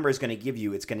this number is going to give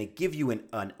you, it's going to give you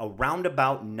a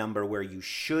roundabout number where you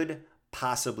should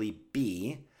possibly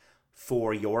be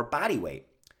for your body weight.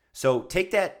 So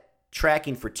take that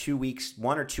tracking for 2 weeks,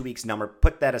 1 or 2 weeks number,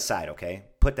 put that aside, okay?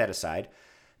 Put that aside.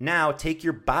 Now take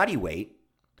your body weight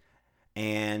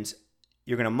and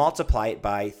you're going to multiply it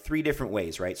by 3 different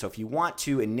ways, right? So if you want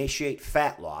to initiate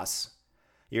fat loss,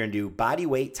 you're going to do body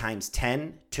weight times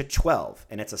 10 to 12,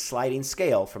 and it's a sliding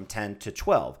scale from 10 to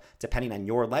 12, depending on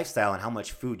your lifestyle and how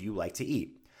much food you like to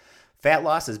eat. Fat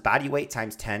loss is body weight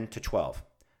times 10 to 12.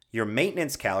 Your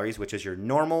maintenance calories, which is your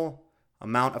normal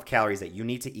amount of calories that you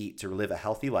need to eat to live a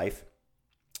healthy life,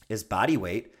 is body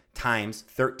weight times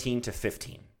 13 to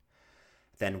 15.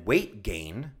 Then weight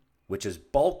gain, which is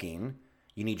bulking,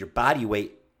 you need your body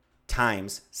weight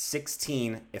times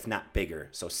 16, if not bigger,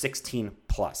 so 16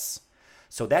 plus.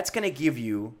 So that's going to give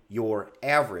you your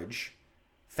average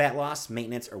fat loss,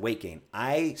 maintenance, or weight gain.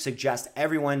 I suggest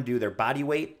everyone do their body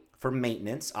weight for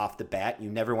maintenance off the bat. You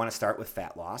never want to start with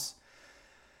fat loss.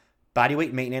 Body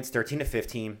weight maintenance, 13 to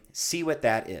 15. See what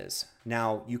that is.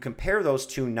 Now, you compare those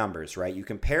two numbers, right? You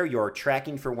compare your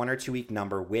tracking for 1 or 2 week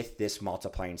number with this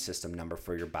multiplying system number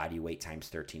for your body weight times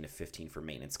 13 to 15 for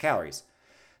maintenance calories.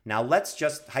 Now, let's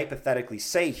just hypothetically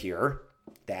say here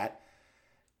that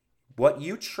what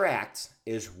you tracked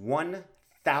is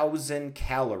 1,000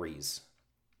 calories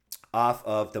off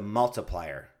of the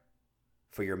multiplier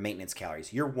for your maintenance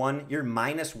calories. You're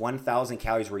minus 1,000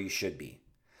 calories where you should be.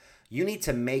 You need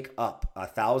to make up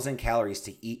 1,000 calories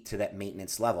to eat to that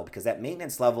maintenance level, because that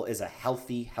maintenance level is a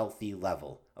healthy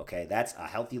level, okay? That's a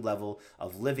healthy level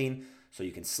of living so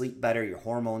you can sleep better, your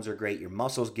hormones are great, your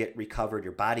muscles get recovered,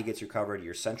 your body gets recovered,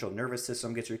 your central nervous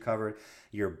system gets recovered,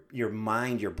 your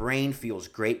mind, your brain feels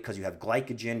great because you have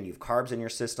glycogen, you have carbs in your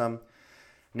system.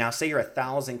 Now, say you're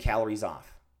 1,000 calories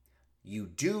off. You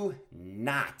do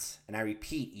not, and I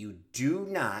repeat, you do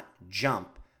not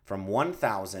jump from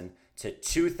 1,000 to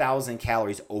 2,000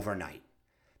 calories overnight.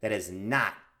 That is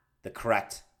not the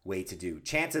correct way to do.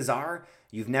 Chances are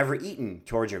you've never eaten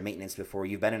towards your maintenance before.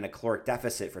 You've been in a caloric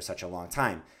deficit for such a long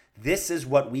time. This is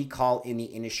what we call in the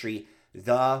industry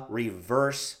the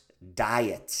reverse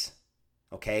diet.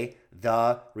 Okay?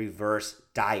 The reverse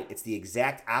diet. It's the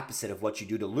exact opposite of what you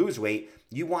do to lose weight.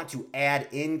 You want to add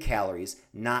in calories,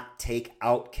 not take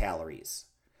out calories.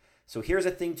 So here's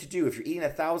a thing to do. If you're eating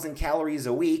 1,000 calories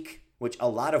a week, which a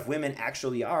lot of women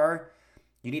actually are,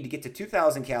 you need to get to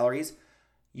 2,000 calories.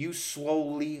 You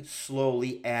slowly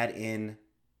add in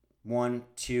 100,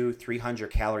 200, 300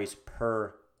 calories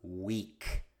per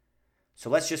week.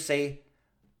 So let's just say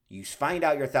you find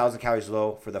out you're 1,000 calories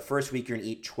low. For the first week, you're gonna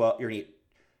eat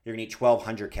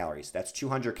 1,200 calories. That's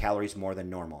 200 calories more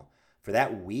than normal. For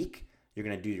that week, you're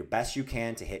gonna do your best you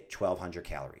can to hit 1,200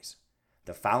 calories.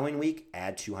 The following week,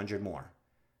 add 200 more,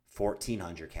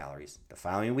 1,400 calories. The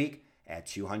following week, add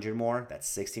 200 more,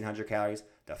 that's 1,600 calories.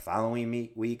 The following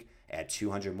week, add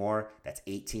 200 more, that's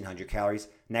 1,800 calories.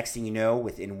 Next thing you know,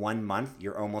 within 1 month,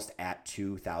 you're almost at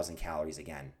 2,000 calories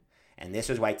again. And this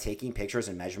is why taking pictures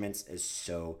and measurements is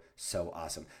so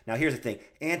awesome. Now, here's the thing,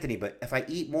 Anthony, but if I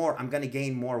eat more, I'm going to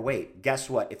gain more weight. Guess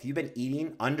what? If you've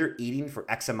been under eating for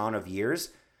X amount of years,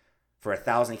 for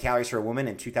 1,000 calories for a woman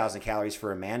and 2,000 calories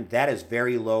for a man, that is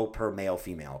very low per male,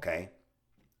 female, okay?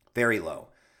 Very low.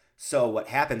 So what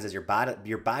happens is your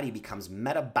body becomes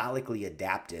metabolically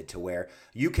adapted to where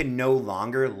you can no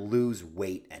longer lose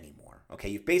weight anymore. Okay,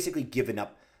 you've basically given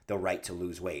up the right to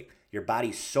lose weight. Your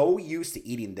body's so used to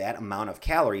eating that amount of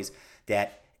calories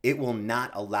that it will not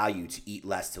allow you to eat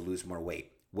less to lose more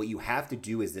weight. What you have to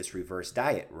do is this reverse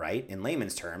diet, right? In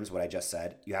layman's terms, what I just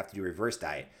said, you have to do reverse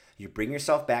diet. You bring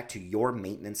yourself back to your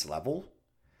maintenance level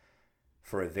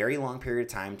for a very long period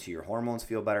of time till your hormones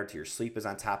feel better, till your sleep is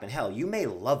on top. And hell, you may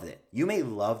love it. You may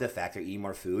love the fact that you're eating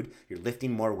more food, you're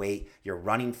lifting more weight, you're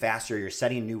running faster, you're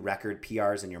setting new record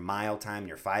PRs in your mile time,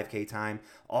 your 5K time,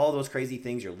 all those crazy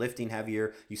things, you're lifting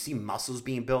heavier, you see muscles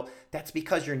being built. That's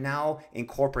because you're now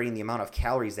incorporating the amount of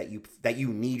calories that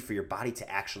you need for your body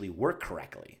to actually work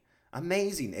correctly.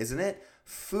 Amazing, isn't it?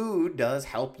 Food does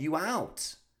help you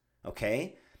out,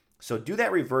 okay? So do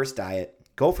that reverse diet,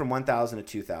 go from 1,000 to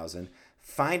 2,000,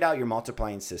 find out your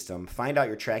multiplying system, find out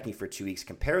your tracking for 2 weeks,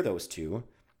 compare those two,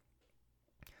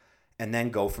 and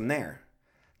then go from there.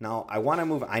 Now, I want to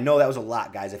move. I know that was a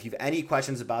lot, guys. If you have any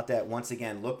questions about that, once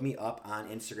again, look me up on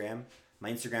Instagram.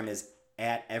 My Instagram is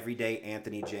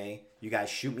 @everydayanthonyj. You guys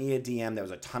shoot me a DM. There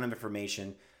was a ton of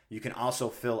information. You can also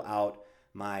fill out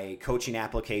my coaching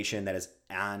application that is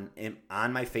on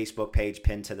my Facebook page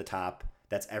pinned to the top.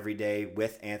 That's Everyday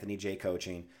with Anthony J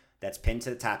Coaching. that's pinned to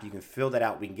the top. You can fill that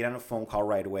out. We can get on a phone call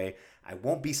right away. I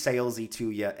won't be salesy to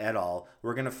you at all.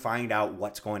 We're going to find out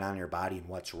what's going on in your body and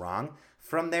what's wrong.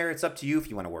 From there, it's up to you if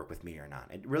you want to work with me or not.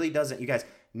 It really doesn't. You guys,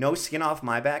 no skin off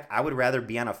my back. I would rather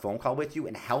be on a phone call with you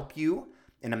and help you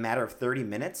in a matter of 30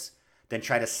 minutes than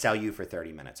try to sell you for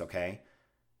 30 minutes, okay?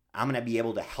 I'm going to be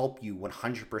able to help you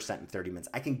 100% in 30 minutes.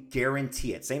 I can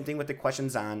guarantee it. Same thing with the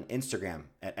questions on Instagram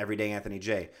at Everyday Anthony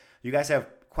J. You guys have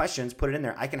questions, put it in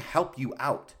there. I can help you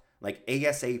out like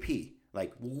ASAP,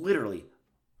 like literally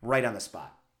right on the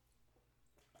spot.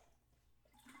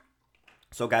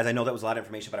 So guys, I know that was a lot of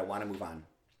information, but I want to move on.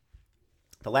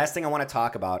 The last thing I want to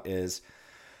talk about is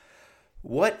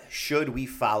what should we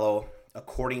follow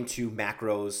according to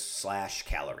macros /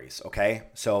 calories, okay?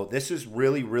 So this is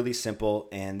really, really simple,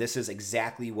 and this is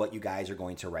exactly what you guys are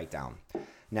going to write down.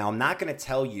 Now, I'm not going to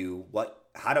tell you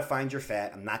how to find your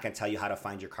fat. I'm not going to tell you how to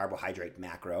find your carbohydrate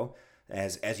macro.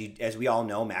 As we all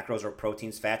know, macros are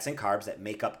proteins, fats, and carbs that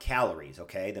make up calories,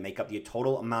 okay? They make up the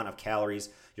total amount of calories,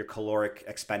 your caloric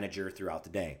expenditure throughout the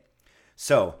day.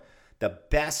 So the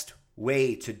best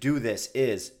way to do this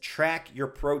is track your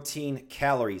protein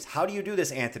calories. How do you do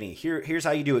this, Anthony? Here's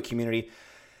how you do it, community.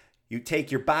 You take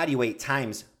your body weight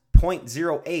times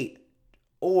 0.08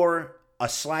 or a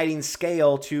sliding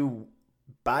scale to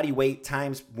body weight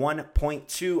times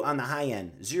 1.2 on the high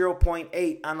end,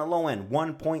 0.8 on the low end,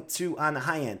 1.2 on the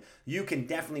high end. You can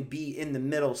definitely be in the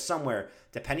middle somewhere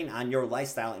depending on your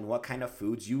lifestyle and what kind of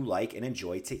foods you like and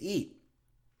enjoy to eat.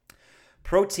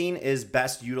 Protein is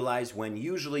best utilized when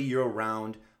usually you're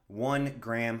around 1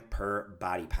 gram per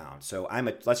body pound. So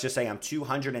let's just say I'm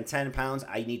 210 pounds.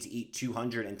 I need to eat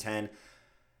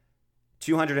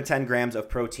 210 grams of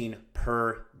protein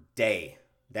per day.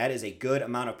 That is a good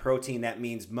amount of protein. That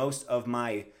means most of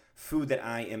my food that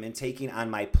I am intaking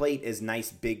on my plate is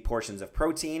nice big portions of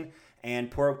protein. And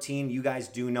protein, you guys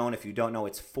do know, and if you don't know,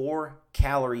 it's 4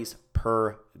 calories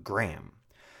per gram.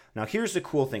 Now, here's the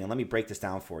cool thing, and let me break this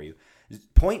down for you.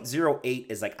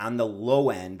 0.08 is like on the low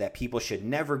end that people should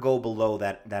never go below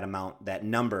that amount, that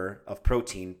number of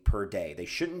protein per day. They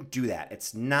shouldn't do that.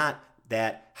 It's not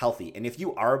that healthy. And if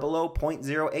you are below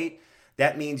 0.08,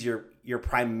 that means you're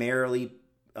primarily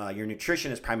your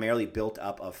nutrition is primarily built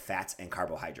up of fats and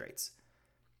carbohydrates.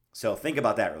 So think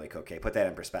about that really quick. Okay, put that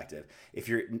in perspective. If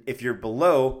you're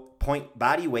below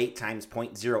body weight times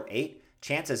 0.08,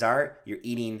 chances are you're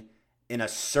eating in a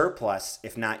surplus,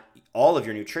 if not all of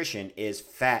your nutrition is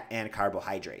fat and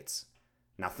carbohydrates.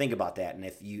 Now think about that. And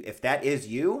if that is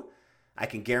you, I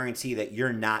can guarantee that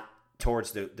you're not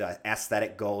towards the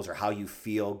aesthetic goals or how you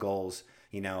feel goals,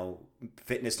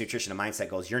 fitness, nutrition, and mindset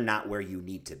goals. You're not where you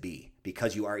need to be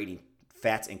because you are eating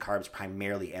fats and carbs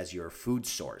primarily as your food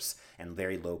source and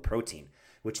very low protein,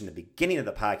 which in the beginning of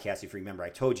the podcast, if you remember, I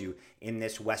told you in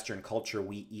this Western culture,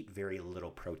 we eat very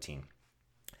little protein.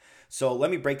 So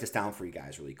let me break this down for you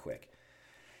guys really quick.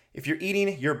 If you're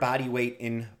eating your body weight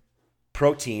in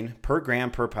protein per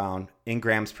gram per pound, in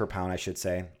grams per pound, I should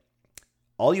say,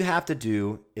 all you have to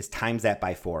do is times that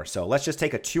by 4. So let's just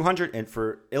take a 200, and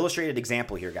for illustrated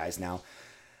example here, guys, now,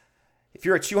 if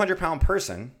you're a 200-pound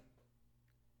person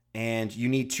and you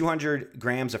need 200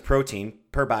 grams of protein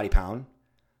per body pound,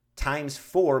 times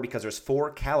 4, because there's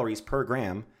 4 calories per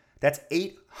gram, that's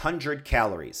 800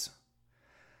 calories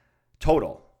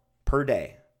total per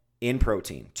day in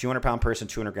protein. 200-pound person,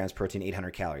 200 grams protein,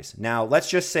 800 calories. Now, let's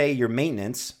just say your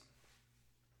maintenance,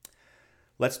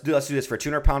 let's do this for a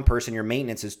 200-pound person. Your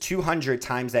maintenance is 200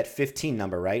 times that 15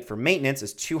 number, right? For maintenance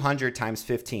is 200 times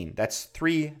 15. That's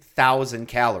 3,000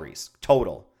 calories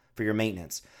total for your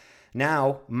maintenance.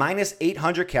 Now, minus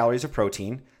 800 calories of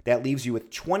protein, that leaves you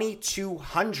with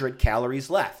 2,200 calories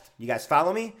left. You guys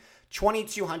follow me?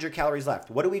 2,200 calories left.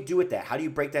 What do we do with that? How do you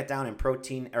break that down in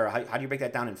protein, or how do you break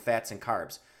that down in fats and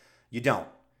carbs? You don't.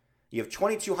 You have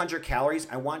 2,200 calories.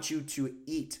 I want you to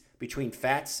eat between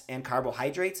fats and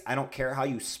carbohydrates. I don't care how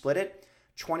you split it.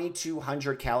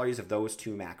 2,200 calories of those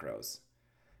two macros.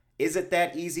 Is it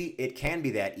that easy? It can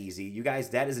be that easy. You guys,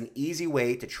 that is an easy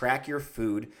way to track your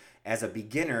food as a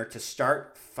beginner to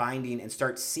start finding and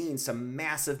start seeing some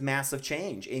massive, massive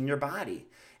change in your body.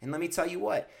 And let me tell you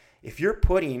what, if you're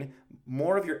putting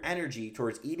more of your energy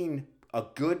towards eating a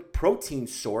good protein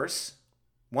source,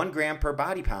 1 gram per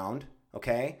body pound,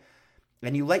 okay,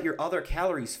 and you let your other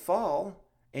calories fall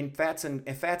in fats and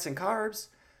carbs,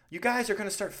 you guys are going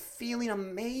to start feeling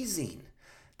amazing.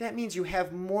 That means you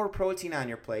have more protein on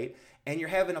your plate and you're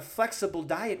having a flexible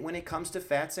diet when it comes to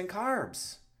fats and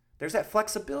carbs. There's that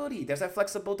flexibility. There's that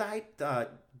flexible diet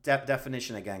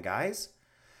definition again, guys,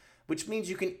 which means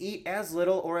you can eat as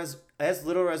little or as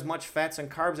little or as much fats and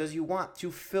carbs as you want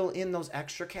to fill in those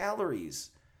extra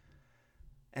calories.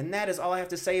 And that is all I have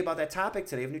to say about that topic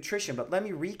today of nutrition. But let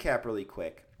me recap really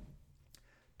quick.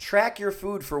 Track your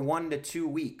food for 1 to 2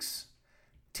 weeks.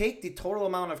 Take the total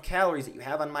amount of calories that you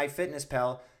have on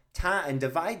MyFitnessPal and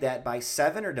divide that by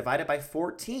 7 or divide it by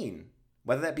 14,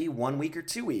 whether that be 1 week or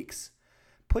 2 weeks.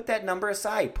 Put that number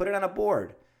aside. Put it on a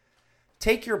board.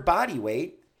 Take your body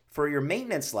weight for your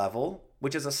maintenance level,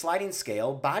 which is a sliding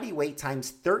scale, body weight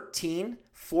times 13,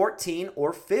 14,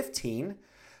 or 15.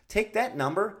 Take that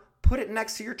number, put it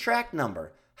next to your track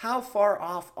number. How far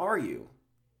off are you?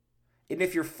 And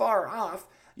if you're far off,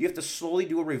 you have to slowly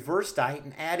do a reverse diet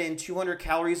and add in 200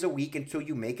 calories a week until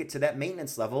you make it to that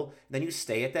maintenance level. Then you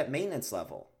stay at that maintenance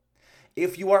level.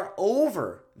 If you are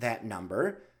over that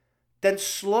number, then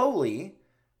slowly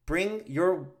bring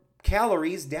your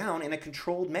calories down in a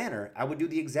controlled manner. I would do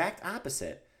the exact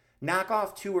opposite. Knock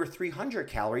off 200 or 300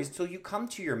 calories until you come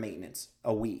to your maintenance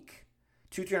a week.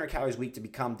 200-300 calories a week to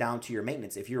become down to your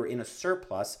maintenance if you're in a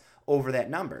surplus over that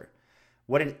number.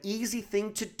 What an easy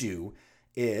thing to do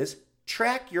is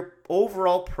track your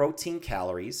overall protein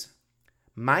calories,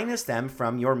 minus them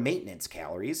from your maintenance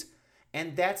calories,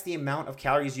 and that's the amount of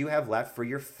calories you have left for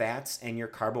your fats and your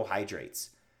carbohydrates.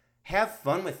 Have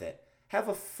fun with it. Have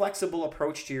a flexible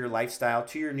approach to your lifestyle,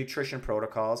 to your nutrition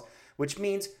protocols, which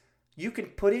means you can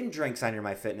put in drinks on your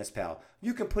MyFitnessPal.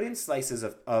 You can put in slices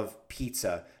of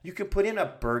pizza. You can put in a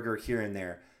burger here and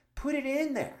there. Put it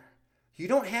in there. You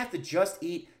don't have to just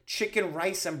eat chicken,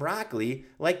 rice, and broccoli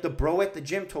like the bro at the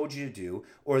gym told you to do,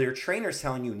 or your trainer's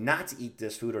telling you not to eat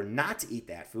this food or not to eat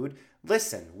that food.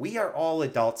 Listen, we are all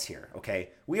adults here,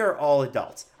 okay? We are all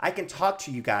adults. I can talk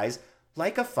to you guys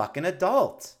like a fucking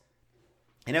adult.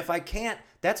 And if I can't,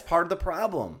 that's part of the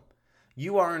problem.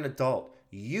 You are an adult.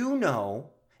 You know,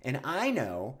 and I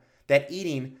know, that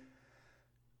eating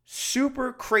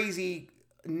super crazy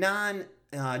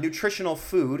non-nutritional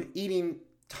food, eating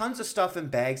tons of stuff in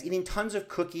bags, eating tons of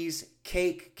cookies,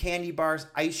 cake, candy bars,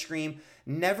 ice cream,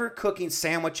 never cooking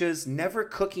sandwiches, never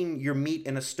cooking your meat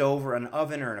in a stove or an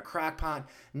oven or in a crock pot,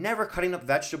 never cutting up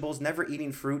vegetables, never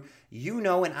eating fruit. You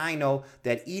know and I know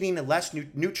that eating less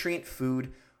nutrient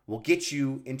food will get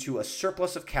you into a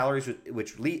surplus of calories,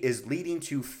 which is leading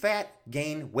to fat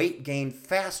gain, weight gain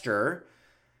faster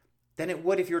than it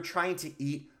would if you're trying to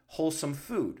eat wholesome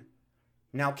food.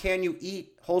 Now, can you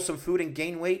eat wholesome food and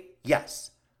gain weight?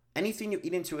 Yes. Anything you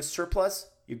eat into a surplus,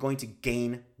 you're going to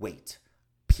gain weight,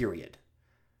 period.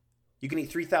 You can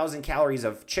eat 3,000 calories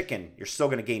of chicken, you're still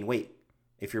going to gain weight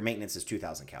if your maintenance is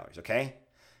 2,000 calories, okay?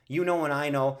 You know and I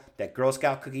know that Girl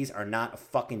Scout cookies are not a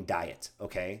fucking diet,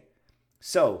 okay?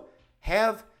 So,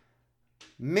 have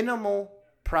minimal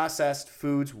processed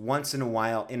foods once in a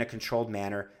while in a controlled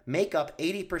manner. Make up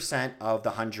 80% of the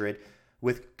 100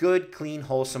 with good, clean,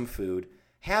 wholesome food.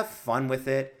 Have fun with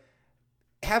it.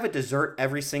 Have a dessert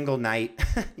every single night.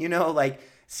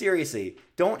 Seriously,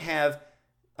 don't have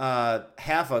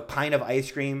half a pint of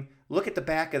ice cream. Look at the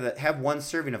back of have one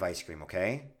serving of ice cream,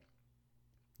 okay?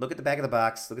 Look at the back of the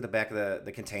box. Look at the back of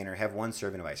the container. Have one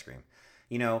serving of ice cream.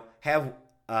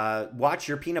 Watch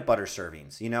your peanut butter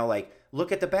servings.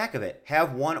 Look at the back of it.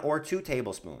 Have 1 or 2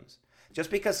 tablespoons.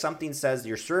 Just because something says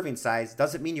your serving size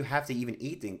doesn't mean you have to even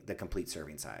eat the complete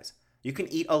serving size. You can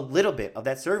eat a little bit of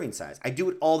that serving size. I do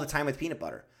it all the time with peanut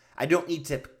butter. I don't need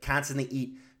to constantly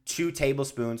eat 2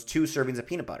 tablespoons, 2 servings of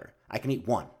peanut butter. I can eat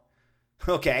 1.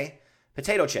 Okay?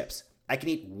 Potato chips. I can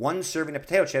eat 1 serving of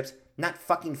potato chips, not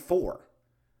fucking 4.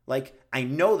 I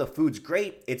know the food's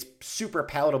great. It's super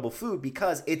palatable food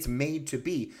because it's made to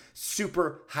be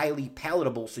super highly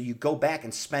palatable, so you go back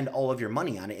and spend all of your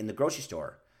money on it in the grocery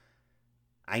store.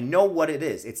 I know what it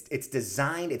is. It's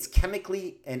designed, it's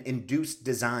chemically and induced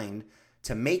designed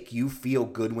to make you feel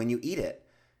good when you eat it.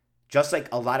 Just like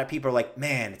a lot of people are like,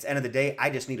 man, it's the end of the day, I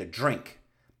just need a drink.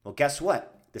 Well, guess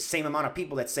what? The same amount of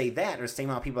people that say that are the same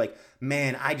amount of people like,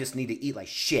 man, I just need to eat like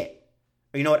shit.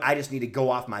 Or you know what? I just need to go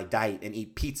off my diet and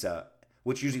eat pizza,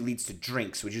 which usually leads to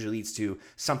drinks, which usually leads to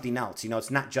something else.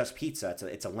 It's not just pizza.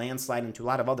 It's a landslide into a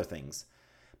lot of other things.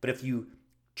 But if you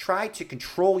try to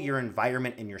control your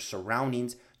environment and your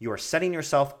surroundings, you are setting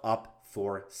yourself up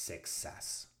for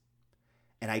success.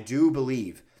 And I do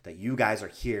believe that you guys are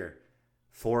here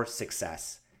for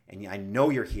success. And I know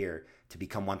you're here to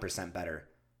become 1% better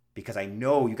because I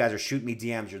know you guys are shooting me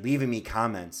DMs. You're leaving me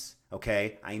comments,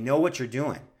 okay? I know what you're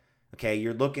doing, okay?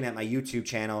 You're looking at my YouTube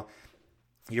channel.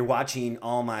 You're watching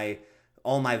all my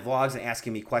vlogs and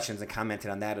asking me questions and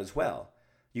commenting on that as well.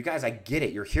 You guys, I get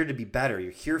it. You're here to be better.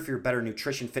 You're here for your better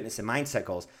nutrition, fitness, and mindset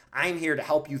goals. I'm here to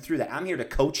help you through that. I'm here to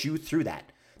coach you through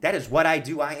that. That is what I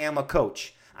do. I am a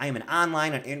coach. I am an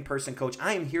online and in-person coach.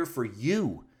 I am here for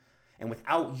you. And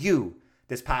without you,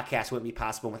 this podcast wouldn't be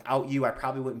possible. Without you, I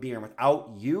probably wouldn't be here. And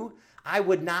without you, I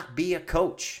would not be a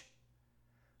coach.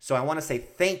 So I want to say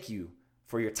thank you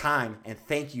for your time and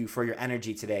thank you for your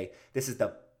energy today. This is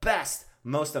the best,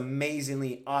 most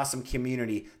amazingly awesome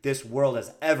community this world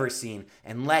has ever seen,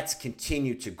 and let's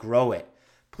continue to grow it.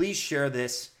 Please share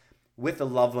this with a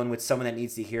loved one, with someone that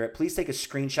needs to hear it. Please take a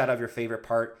screenshot of your favorite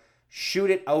part, shoot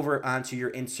it over onto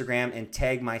your Instagram, and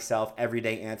tag myself,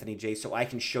 Everyday Anthony J, so I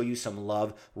can show you some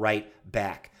love right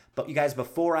back. But you guys,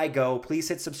 before I go, please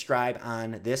hit subscribe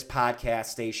on this podcast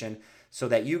station so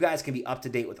that you guys can be up to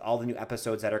date with all the new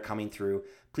episodes that are coming through.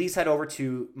 Please head over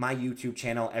to my YouTube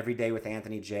channel, Everyday with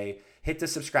Anthony J. Hit the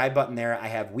subscribe button there. I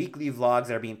have weekly vlogs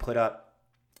that are being put up.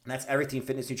 And that's everything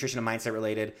fitness, nutrition, and mindset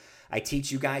related. I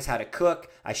teach you guys how to cook.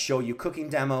 I show you cooking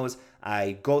demos.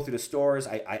 I go through the stores.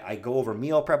 I go over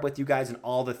meal prep with you guys and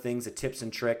all the things, the tips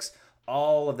and tricks,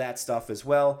 all of that stuff as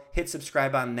well. Hit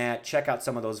subscribe on that. Check out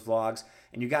some of those vlogs.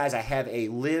 And you guys, I have a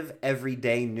Live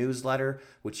Everyday newsletter,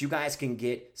 which you guys can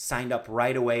get signed up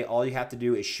right away. All you have to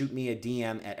do is shoot me a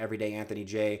DM at Everyday Anthony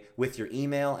J with your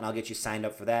email, and I'll get you signed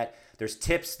up for that. There's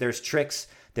tips, there's tricks,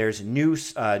 there's new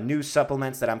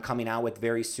supplements that I'm coming out with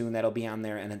very soon that'll be on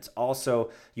there. And it's also,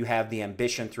 you have the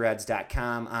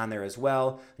ambitionthreads.com on there as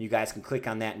well. You guys can click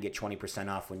on that and get 20%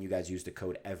 off when you guys use the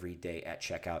code EVERYDAY at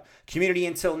checkout. Community,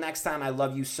 until next time, I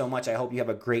love you so much. I hope you have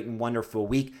a great and wonderful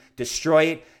week. Destroy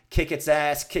it. Kick its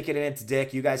ass, kick it in its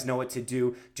dick. You guys know what to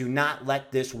do. Do not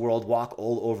let this world walk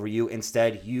all over you.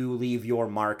 Instead, you leave your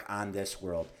mark on this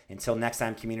world. Until next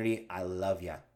time, community, I love ya.